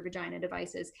game for your vagina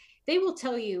devices, they will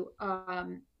tell you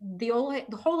the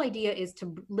whole idea is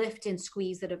to lift and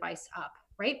squeeze the device up,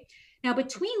 right? Now,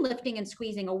 between lifting and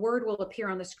squeezing, a word will appear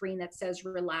on the screen that says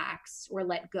relax or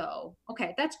let go.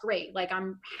 Okay, that's great. Like,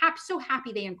 I'm so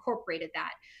happy they incorporated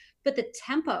that. But the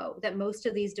tempo that most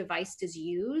of these devices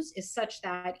use is such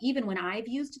that even when I've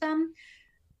used them,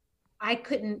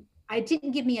 it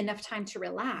didn't give me enough time to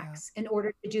relax in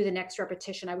order to do the next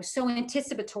repetition. I was so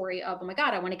anticipatory of, oh my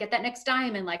God, I want to get that next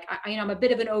diamond. Like, I'm a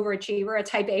bit of an overachiever, a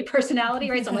type A personality,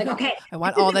 right? So I'm like, okay. I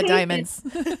want all the diamonds.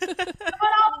 I want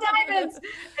all the diamonds.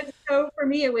 And So for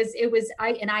me, it was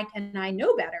I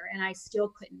know better, and I still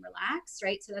couldn't relax,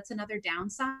 right? So that's another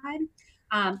downside.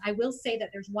 I will say that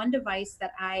there's one device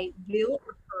that I will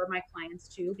refer my clients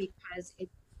to because it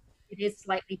is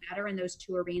slightly better in those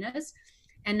two arenas.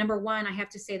 And number one, I have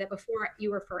to say that before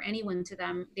you refer anyone to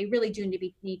them, they really do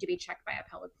need to be checked by a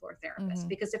pelvic floor therapist,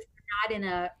 because if they're not in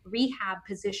a rehab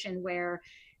position where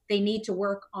they need to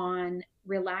work on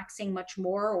relaxing much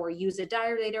more or use a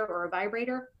dilator or a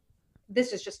vibrator,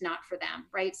 this is just not for them,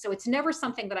 right? So it's never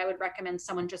something that I would recommend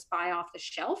someone just buy off the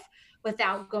shelf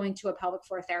without going to a pelvic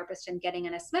floor therapist and getting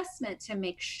an assessment to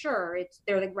make sure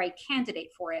they're the right candidate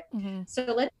for it. So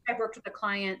let's say I've worked with a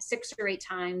client 6 or 8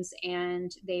 times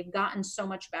and they've gotten so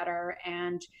much better.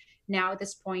 And now at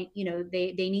this point,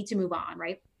 they need to move on,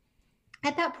 right?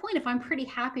 At that point, if I'm pretty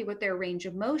happy with their range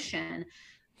of motion,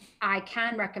 I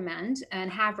can recommend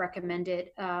and have recommended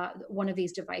one of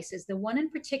these devices. The one in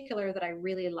particular that I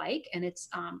really like, and it's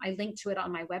I linked to it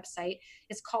on my website,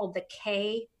 is called the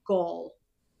Kagol.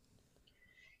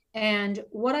 And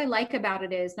what I like about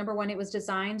it is, number one, it was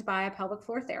designed by a pelvic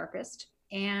floor therapist,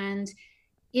 and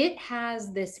it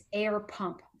has this air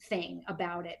pump thing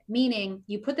about it, meaning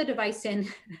you put the device in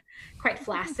quite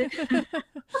flaccid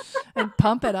and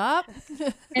pump it up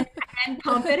and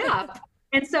pump it up.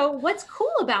 And so what's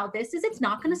cool about this is it's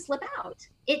not going to slip out.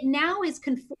 It now is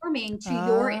conforming to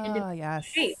your individual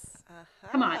shape.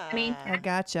 Come on. I mean, I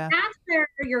gotcha. That's where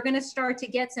you're going to start to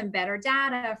get some better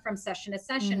data from session to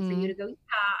session for you to go, yeah,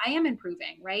 I am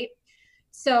improving, right?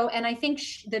 So, and I think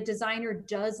the designer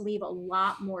does leave a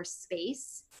lot more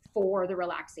space for the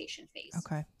relaxation phase.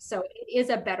 Okay. So it is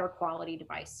a better quality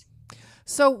device.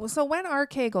 So when are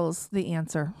Kegels the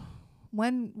answer?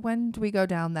 When do we go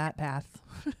down that path?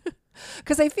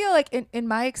 Because I feel like in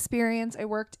my experience, I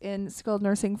worked in skilled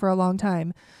nursing for a long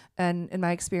time. And in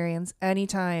my experience,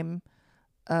 anytime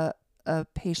a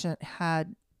patient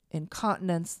had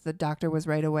incontinence, the doctor was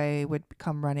right away would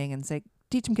come running and say,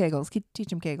 teach him Kegels,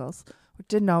 teach him Kegels, which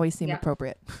didn't always seem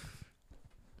appropriate.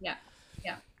 Yeah.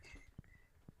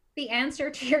 The answer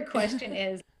to your question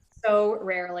is so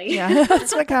rarely. Yeah,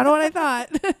 that's kind of what I thought.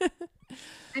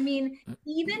 I mean,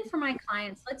 even for my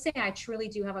clients, let's say I truly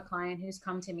do have a client who's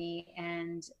come to me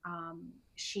and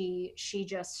she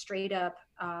just straight up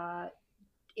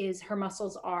her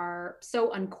muscles are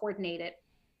so uncoordinated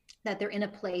that they're in a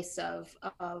place of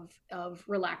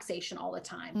relaxation all the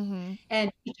time.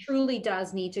 And she truly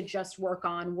does need to just work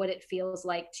on what it feels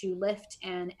like to lift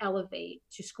and elevate,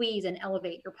 to squeeze and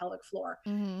elevate your pelvic floor.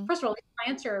 First of all,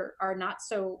 clients are not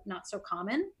so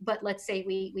common, but let's say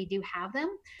we do have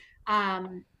them.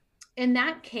 In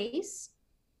that case,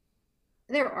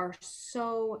 there are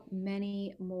so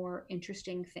many more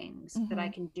interesting things that I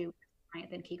can do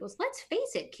than Kegels. Let's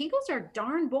face it, Kegels are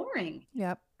darn boring.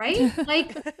 Yep. Right?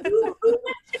 Like who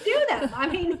wants to do them? I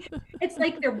mean, it's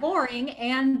like they're boring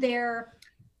and they're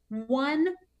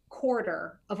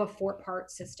 1/4 of a 4-part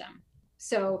system.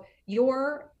 So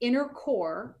your inner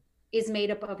core is made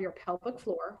up of your pelvic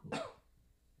floor,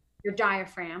 your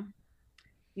diaphragm,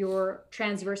 your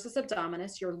transversus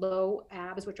abdominis, your low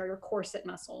abs, which are your corset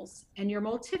muscles, and your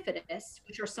multifidus,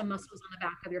 which are some muscles on the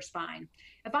back of your spine.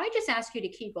 If I just ask you to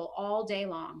Kegel all day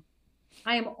long,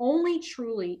 I am only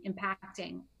truly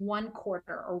impacting 1/4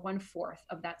 or 1/4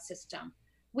 of that system.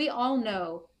 We all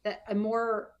know that a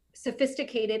more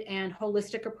sophisticated and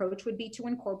holistic approach would be to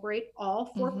incorporate all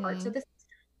 4 parts of the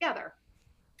system together.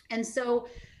 And so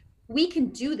we can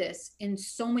do this in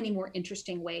so many more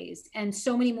interesting ways and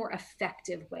so many more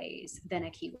effective ways than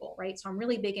a Kegel, right? So I'm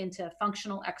really big into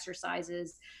functional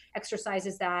exercises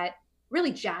that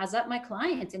really jazz up my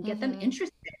clients and get them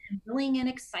interested and willing and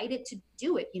excited to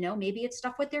do it. Maybe it's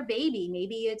stuff with their baby.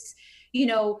 Maybe it's,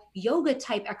 yoga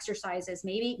type exercises.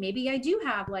 Maybe I do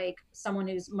have like someone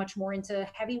who's much more into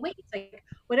heavy weights, like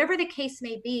whatever the case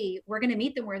may be, we're going to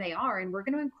meet them where they are. And we're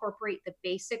going to incorporate the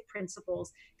basic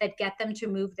principles that get them to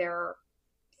move their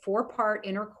 4-part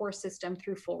inner core system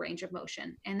through full range of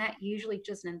motion. And that usually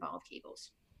doesn't involve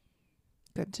Kegels.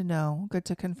 Good to know. Good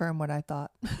to confirm what I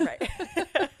thought. Right.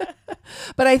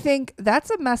 But I think that's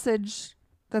a message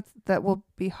that will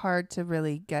be hard to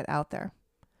really get out there.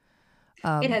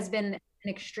 It has been an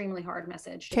extremely hard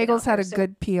message. Kegels had a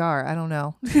good PR. I don't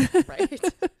know. Right.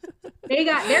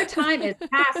 Their time is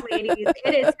past, ladies.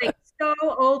 It is like so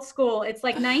old school. It's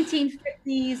like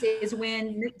 1950s is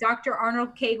when Dr.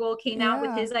 Arnold Kegel came out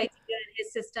with his idea and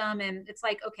his system. And it's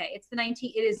like, okay,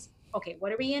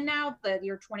 what are we in now? The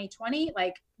year 2020?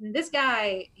 Like this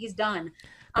guy, he's done.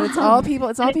 But it's all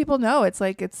people know. It's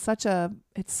like, it's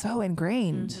so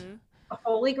ingrained. A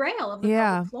holy grail of the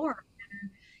pelvic floor.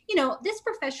 And, this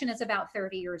profession is about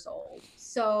 30 years old.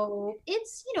 So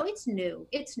it's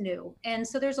new. And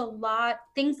so there's a lot,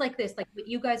 things like this, like what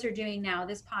you guys are doing now,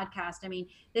 this podcast. I mean,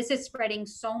 this is spreading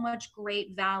so much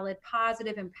great, valid,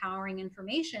 positive, empowering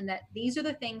information that these are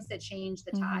the things that change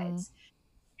the tides.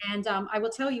 And I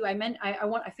will tell you,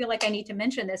 I feel like I need to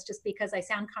mention this just because I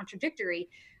sound contradictory.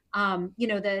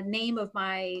 The name of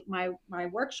my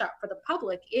workshop for the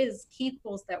public is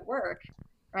Kegels That Work,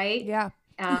 right? Yeah.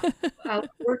 A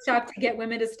workshop to get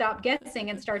women to stop guessing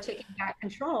and start taking back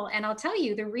control. And I'll tell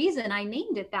you, the reason I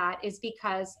named it that is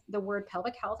because the word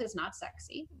pelvic health is not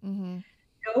sexy. No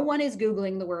one is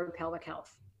Googling the word pelvic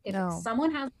health. If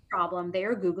someone has a problem, they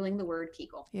are Googling the word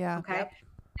Kegel. Yeah. Okay. Yep.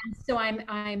 And so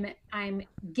I'm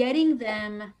getting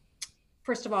them,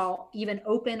 first of all, even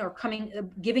open or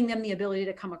giving them the ability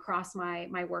to come across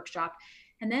my workshop.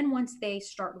 And then once they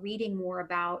start reading more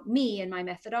about me and my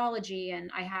methodology,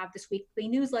 and I have this weekly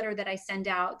newsletter that I send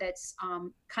out that's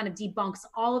kind of debunks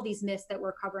all of these myths that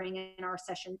we're covering in our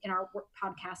session, in our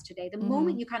podcast today. The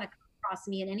moment you kind of come across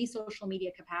me in any social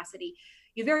media capacity,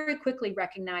 you very quickly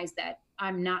recognize that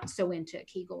I'm not so into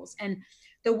Kegels. And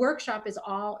the workshop is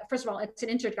first of all, it's an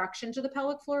introduction to the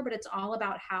pelvic floor, but it's all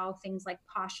about how things like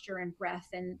posture and breath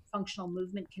and functional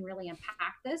movement can really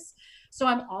impact this. So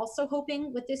I'm also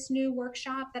hoping with this new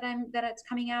workshop that it's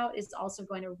coming out is also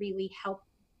going to really help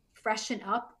freshen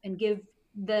up and give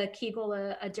the Kegel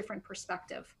a different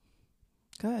perspective.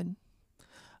 Good.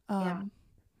 Down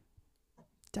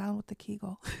with the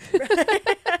Kegel.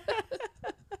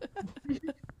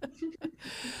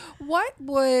 What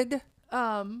would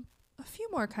a few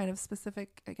more kind of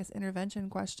specific, I guess, intervention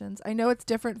questions. I know it's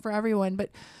different for everyone,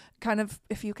 but kind of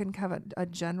if you can have a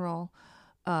general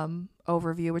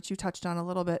overview, which you touched on a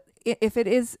little bit. If it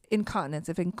is incontinence,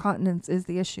 if incontinence is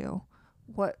the issue,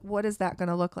 what is that going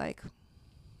to look like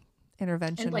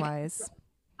intervention wise?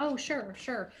 Oh, sure.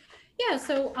 Yeah.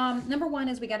 So number one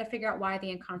is we got to figure out why the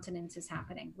incontinence is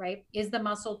happening, right? Is the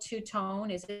muscle too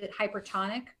toned? Is it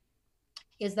hypertonic?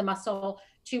 Is the muscle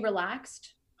too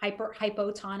relaxed?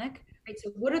 Hypotonic, right? So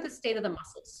what are the state of the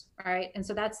muscles, right? And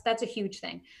so that's a huge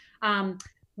thing.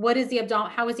 What is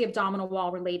how is the abdominal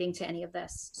wall relating to any of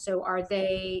this? So are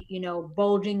they,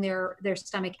 bulging their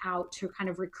stomach out to kind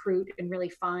of recruit and really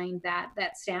find that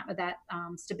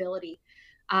stability?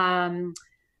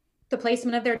 The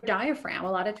placement of their diaphragm. A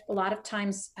lot of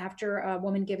times after a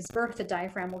woman gives birth, the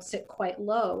diaphragm will sit quite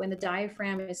low, and the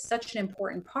diaphragm is such an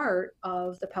important part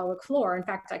of the pelvic floor. In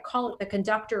fact, I call it the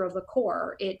conductor of the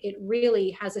core. It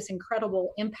really has this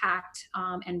incredible impact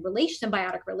and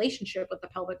symbiotic relationship with the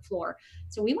pelvic floor.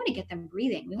 So we want to get them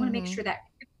breathing. We want to make sure that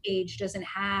rib cage doesn't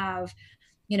have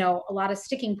a lot of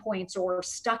sticking points or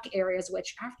stuck areas,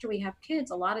 which after we have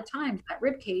kids, a lot of times that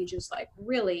rib cage is like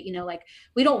really, like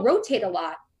we don't rotate a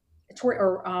lot.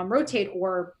 Rotate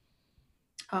or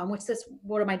what's this?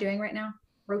 What am I doing right now?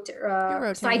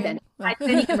 Side bend. Side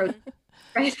bend, rotate,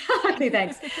 right? Okay,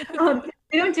 thanks.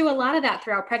 We don't do a lot of that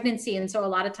throughout pregnancy, and so a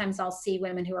lot of times I'll see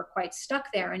women who are quite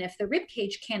stuck there. And if the rib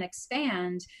cage can't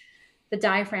expand, the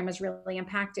diaphragm is really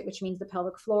impacted, which means the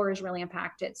pelvic floor is really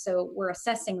impacted. So we're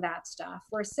assessing that stuff.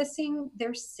 We're assessing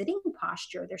their sitting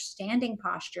posture, their standing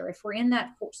posture. If we're in that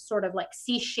sort of like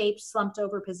C-shaped slumped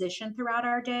over position throughout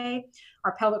our day,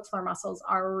 our pelvic floor muscles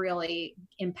are really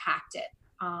impacted.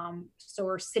 So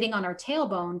we're sitting on our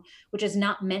tailbone, which is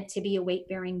not meant to be a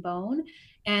weight-bearing bone.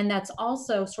 And that's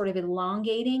also sort of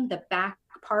elongating the back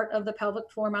part of the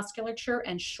pelvic floor musculature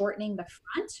and shortening the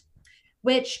front,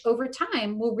 which over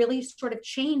time will really sort of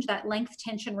change that length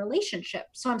tension relationship.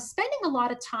 So I'm spending a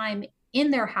lot of time in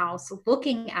their house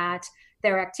looking at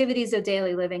their activities of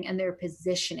daily living and their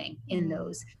positioning in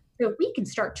those. So we can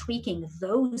start tweaking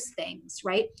those things,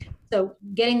 right? So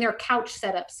getting their couch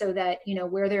set up so that,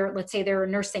 where let's say they're a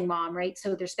nursing mom, right?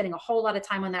 So they're spending a whole lot of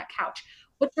time on that couch.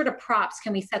 What sort of props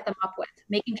can we set them up with?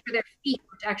 Making sure their feet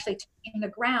are actually touching the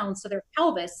ground, so their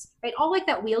pelvis, right? All like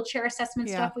that wheelchair assessment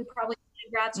stuff we probably did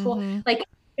in grad school, like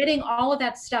getting all of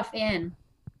that stuff in.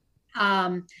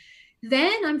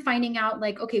 Then I'm finding out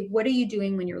like, okay, what are you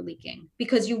doing when you're leaking?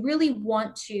 Because you really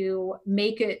want to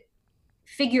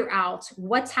figure out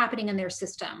what's happening in their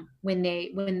system when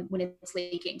it's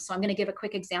leaking. So I'm going to give a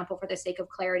quick example for the sake of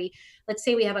clarity. Let's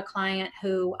say we have a client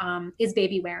who is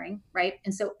baby wearing, right?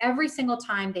 And so every single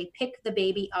time they pick the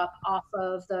baby up off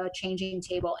of the changing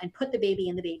table and put the baby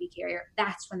in the baby carrier,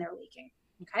 that's when they're leaking.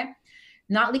 Okay.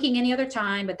 Not leaking any other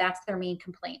time, but that's their main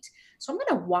complaint. So I'm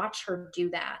going to watch her do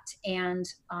that. And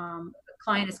a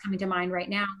client is coming to mind right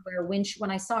now where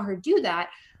when I saw her do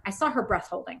that, I saw her breath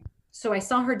holding. So I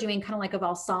saw her doing kind of like a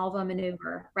Valsalva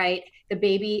maneuver, right? The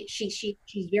baby, she's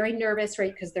very nervous,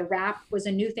 right? Because the wrap was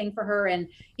a new thing for her. And,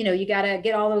 you got to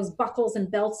get all those buckles and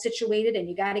belts situated, and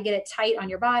you got to get it tight on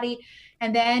your body.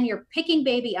 And then you're picking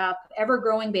baby up, ever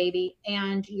growing baby,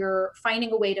 and you're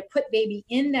finding a way to put baby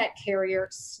in that carrier,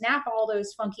 snap all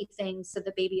those funky things so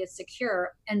the baby is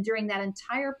secure. And during that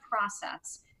entire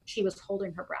process, she was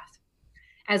holding her breath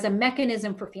as a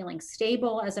mechanism for feeling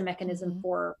stable, as a mechanism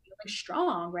for feeling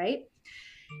strong, right?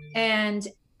 And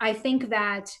I think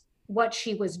that what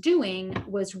she was doing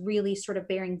was really sort of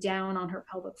bearing down on her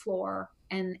pelvic floor,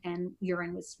 and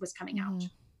urine was coming out.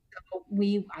 So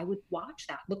I would watch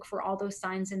that, look for all those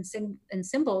signs and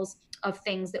symbols of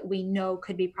things that we know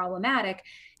could be problematic.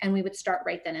 And we would start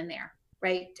right then and there,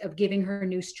 right? Of giving her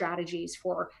new strategies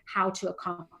for how to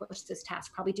accomplish this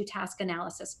task, probably do task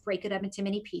analysis, break it up into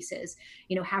many pieces,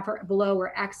 have her blow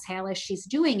or exhale as she's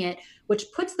doing it, which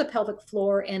puts the pelvic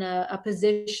floor in a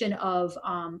position of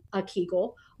a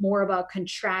Kegel, more of a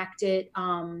contracted,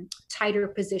 tighter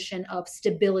position of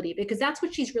stability, because that's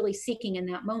what she's really seeking in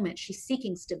that moment. She's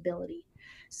seeking stability.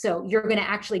 So you're going to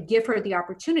actually give her the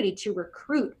opportunity to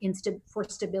recruit for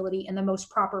stability in the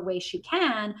most proper way she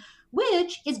can,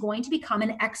 which is going to become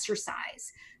an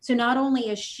exercise. So not only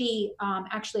is she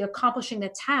actually accomplishing the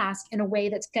task in a way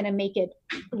that's going to make it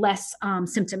less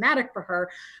symptomatic for her,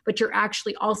 but you're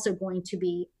actually also going to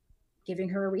be giving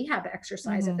her a rehab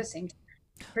exercise at the same time.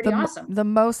 Pretty awesome. The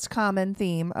most common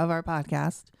theme of our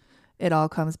podcast, it all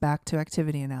comes back to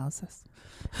activity analysis.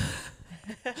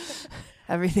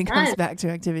 Everything comes back to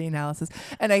activity analysis.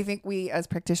 And I think we as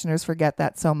practitioners forget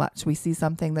that so much. We see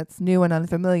something that's new and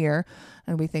unfamiliar,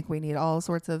 and we think we need all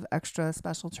sorts of extra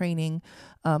special training.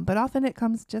 But often it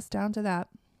comes just down to that,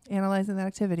 analyzing that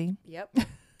activity. Yep.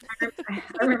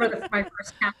 I remember my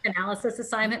first task analysis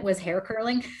assignment was hair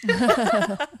curling.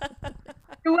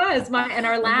 It was in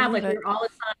our lab, like we were all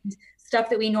assigned stuff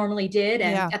that we normally did.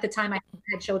 And at the time I hadn't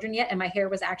had children yet, and my hair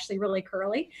was actually really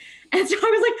curly. And so I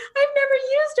was like, I've never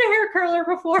used a hair curler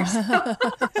before. So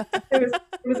it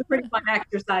was a pretty fun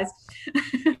exercise.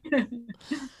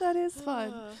 That is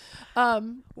fun.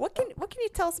 What can you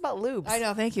tell us about lubes? I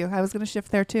know. Thank you. I was going to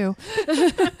shift there too.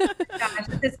 Gosh,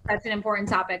 this is such an important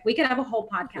topic. We could have a whole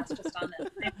podcast just on this.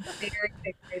 I'm very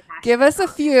passionate. Give us a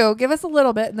few. Give us a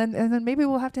little bit, and then maybe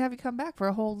we'll have to have you come back for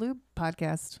a whole lube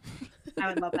podcast. I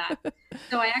would love that.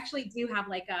 So I actually do have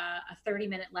like a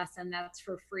 30-minute lesson that's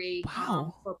for free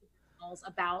for professionals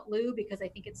about lube, because I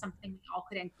think it's something we all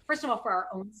could, first of all, for our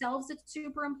own selves, it's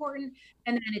super important.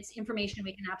 And then it's information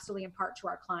we can absolutely impart to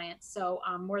our clients. So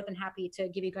I'm more than happy to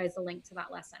give you guys a link to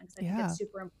that lesson, because I think it's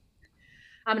super important.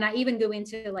 And I even go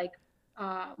into like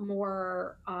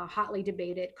more hotly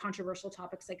debated, controversial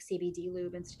topics like CBD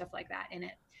lube and stuff like that in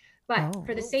it. But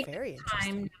for the sake of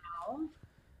time now,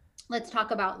 let's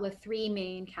talk about the three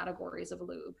main categories of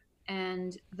lube.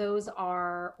 And those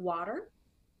are water,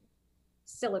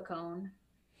 silicone,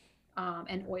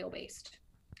 and oil-based.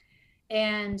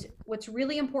 And what's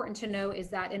really important to know is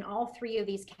that in all three of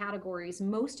these categories,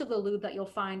 most of the lube that you'll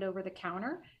find over the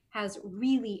counter has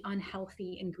really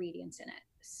unhealthy ingredients in it.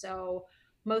 So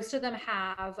most of them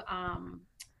have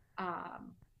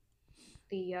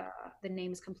the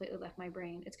name's completely left my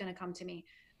brain. It's going to come to me.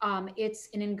 It's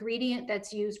an ingredient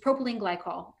that's used, propylene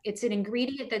glycol. It's an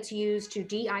ingredient that's used to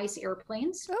de-ice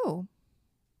airplanes. Oh,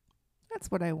 that's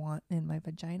what I want in my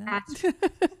vagina.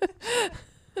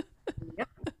 Yep.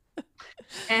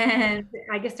 And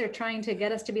I guess they're trying to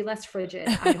get us to be less frigid.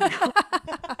 I don't know.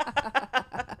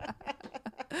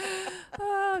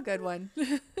 Oh, good one.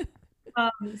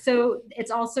 So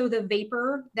it's also the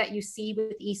vapor that you see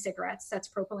with e-cigarettes. That's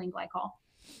propylene glycol.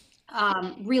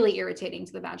 Really irritating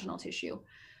to the vaginal tissue.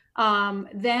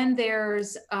 Then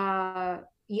there's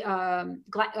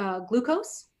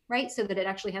glucose, right? So that it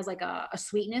actually has like a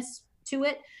sweetness to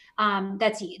it.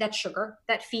 That's sugar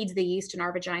that feeds the yeast in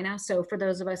our vagina. So for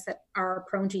those of us that are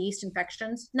prone to yeast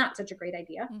infections, not such a great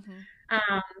idea.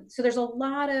 So there's a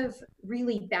lot of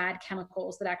really bad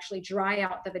chemicals that actually dry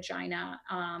out the vagina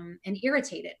and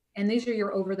irritate it. And these are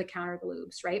your over-the-counter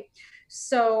lubes, right?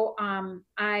 So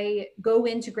I go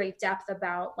into great depth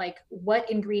about like what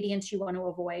ingredients you want to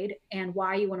avoid and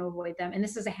why you want to avoid them. And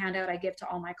this is a handout I give to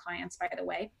all my clients, by the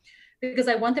way, because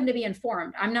I want them to be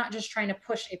informed. I'm not just trying to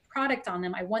push a product on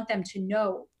them. I want them to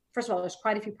know, first of all, there's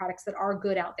quite a few products that are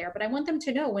good out there, but I want them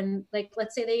to know when, like,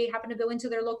 let's say they happen to go into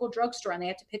their local drugstore and they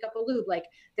have to pick up a lube, like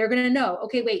they're going to know,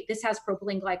 okay, wait, this has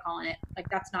propylene glycol in it. Like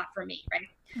that's not for me, right?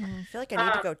 I feel like I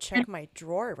need to go check my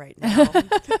drawer right now.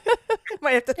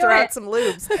 Might have to throw out some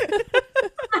lubes.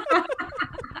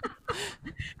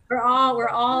 We're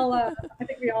all, I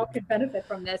think we all could benefit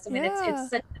from this. I mean, it's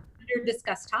such under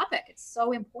discussed topic. It's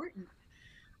so important.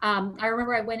 I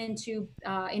remember I went into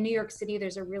in New York City.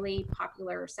 There's a really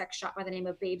popular sex shop by the name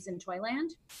of Babes in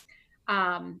Toyland.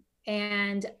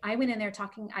 And I went in there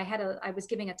talking. I was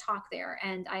giving a talk there,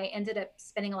 and I ended up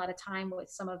spending a lot of time with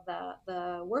some of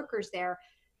the workers there,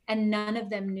 and none of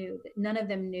them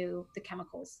knew the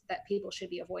chemicals that people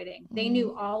should be avoiding. They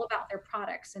knew all about their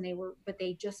products, and but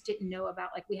they just didn't know about,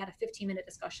 like, we had a 15-minute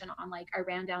discussion on, like, I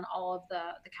ran down all of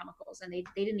the chemicals, and they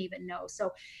didn't even know.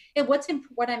 So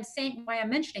what I'm saying, why I'm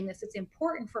mentioning this, it's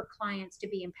important for clients to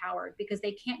be empowered, because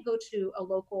they can't go to a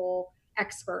local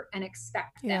expert and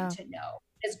expect them to know.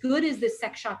 As good as this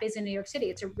sex shop is in New York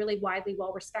City, it's a really widely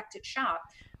well-respected shop.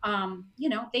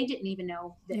 They didn't even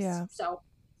know this. Yeah. So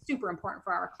super important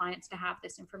for our clients to have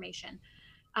this information.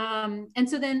 And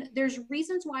so then there's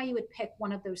reasons why you would pick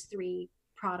one of those three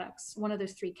products, one of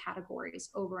those three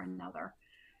categories over another.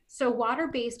 So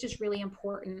water-based is really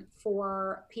important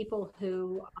for people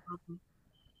who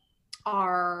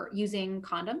are using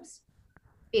condoms,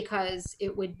 because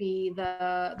it would be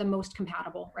the most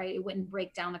compatible, right? It wouldn't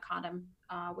break down the condom,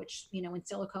 which, when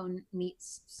silicone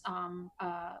meets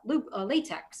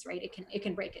latex, right? It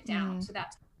can break it down. So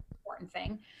that's an important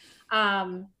thing.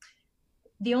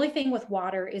 The only thing with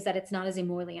water is that it's not as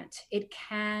emollient. It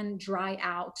can dry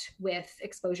out with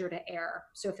exposure to air.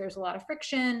 So if there's a lot of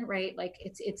friction, right, like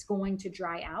it's going to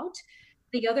dry out.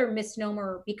 The other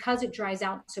misnomer, because it dries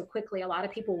out so quickly, a lot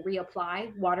of people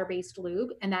reapply water-based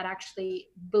lube, and that actually,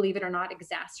 believe it or not,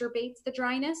 exacerbates the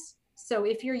dryness. So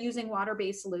if you're using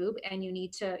water-based lube and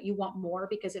you want more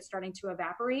because it's starting to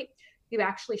evaporate, you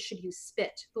actually should use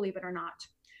spit, believe it or not,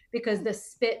 because the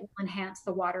spit will enhance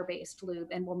the water-based lube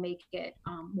and will make it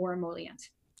more emollient.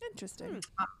 Interesting.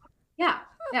 Yeah,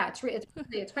 it's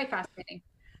quite fascinating.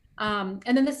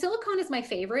 And then the silicone is my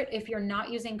favorite. If you're not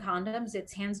using condoms,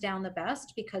 it's hands down the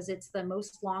best, because it's the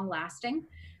most long lasting.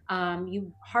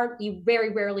 You very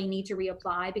rarely need to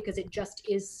reapply, because it just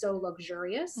is so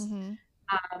luxurious.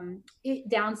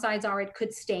 Downsides are it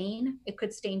could stain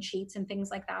sheets and things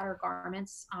like that, or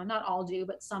garments. Not all do,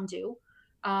 but some do.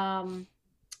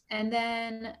 And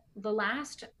then the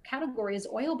last category is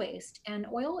oil-based, and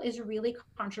oil is really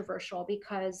controversial,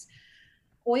 because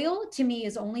oil, to me,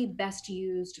 is only best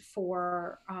used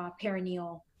for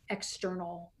perineal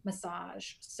external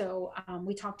massage. So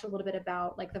we talked a little bit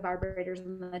about, like, the vibrators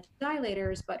and the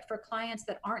dilators, but for clients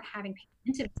that aren't having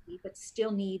intimacy but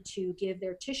still need to give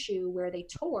their tissue where they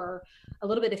tore a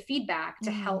little bit of feedback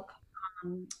to help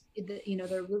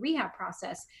the rehab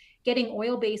process, getting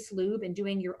oil-based lube and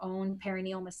doing your own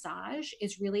perineal massage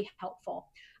is really helpful.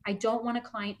 I don't want a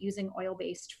client using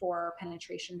oil-based for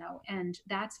penetration, though, and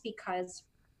that's because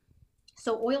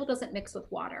oil doesn't mix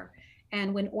with water.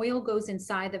 And when oil goes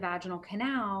inside the vaginal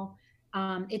canal,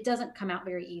 it doesn't come out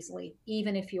very easily,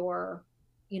 even if you're,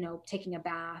 taking a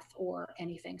bath or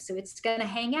anything. So it's going to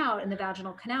hang out in the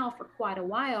vaginal canal for quite a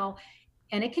while,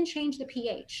 and it can change the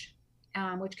pH,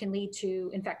 which can lead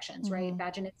to infections, right?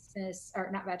 Vaginismus,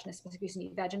 or not vaginismus, excuse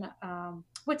me,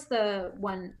 what's the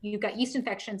one? You've got yeast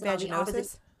infections.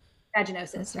 Vaginosis.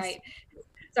 Vaginosis, right?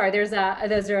 Sorry,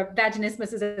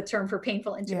 vaginismus is a term for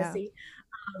painful intimacy.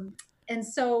 Yeah. And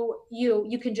so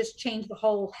you can just change the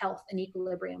whole health and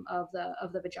equilibrium of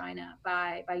the vagina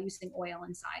by using oil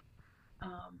inside.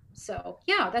 So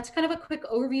yeah, that's kind of a quick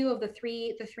overview of the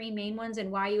three main ones,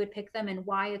 and why you would pick them, and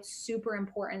why it's super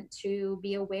important to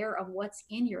be aware of what's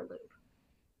in your lube.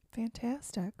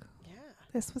 Fantastic. Yeah.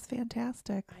 This was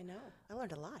fantastic. I know. I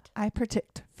learned a lot. I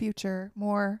predict future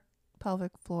more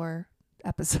pelvic floor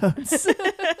episodes.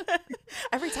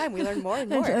 Every time we learn more and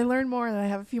more. I learn more, and I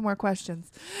have a few more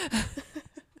questions.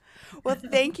 Well,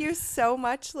 thank you so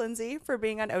much, Lindsay, for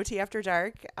being on OT After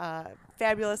Dark.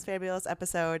 Fabulous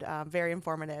episode. Very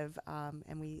informative.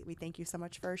 And we thank you so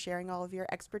much for sharing all of your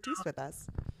expertise with us.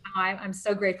 I'm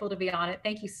so grateful to be on it.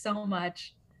 Thank you so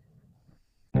much.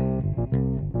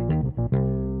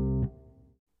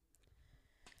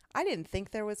 I didn't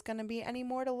think there was going to be any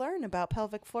more to learn about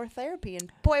pelvic floor therapy,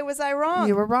 and boy, was I wrong.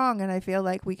 You were wrong, and I feel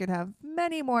like we could have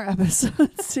many more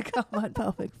episodes to come on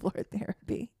pelvic floor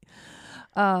therapy.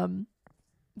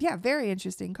 Yeah, very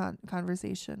interesting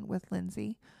conversation with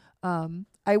Lindsay.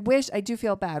 I do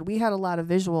feel bad. We had a lot of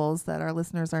visuals that our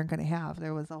listeners aren't going to have.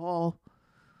 There was a whole...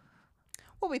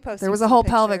 we posted. There was a whole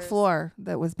pelvic floor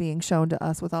that was being shown to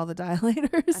us with all the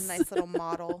dilators. A nice little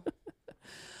model.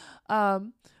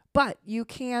 But you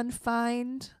can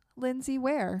find Lindsay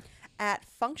where? At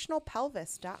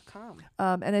functionalpelvis.com.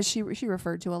 And as she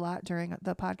referred to a lot during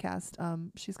the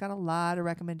podcast, she's got a lot of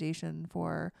recommendation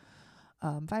for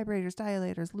vibrators,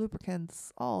 dilators,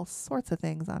 lubricants, all sorts of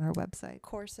things on her website.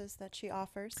 Courses that she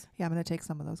offers. Yeah, I'm going to take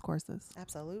some of those courses.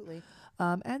 Absolutely.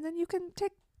 And then you can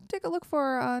take a look for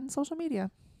her on social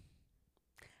media.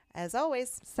 As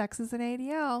always, Sex is an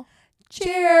ADL.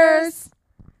 cheers.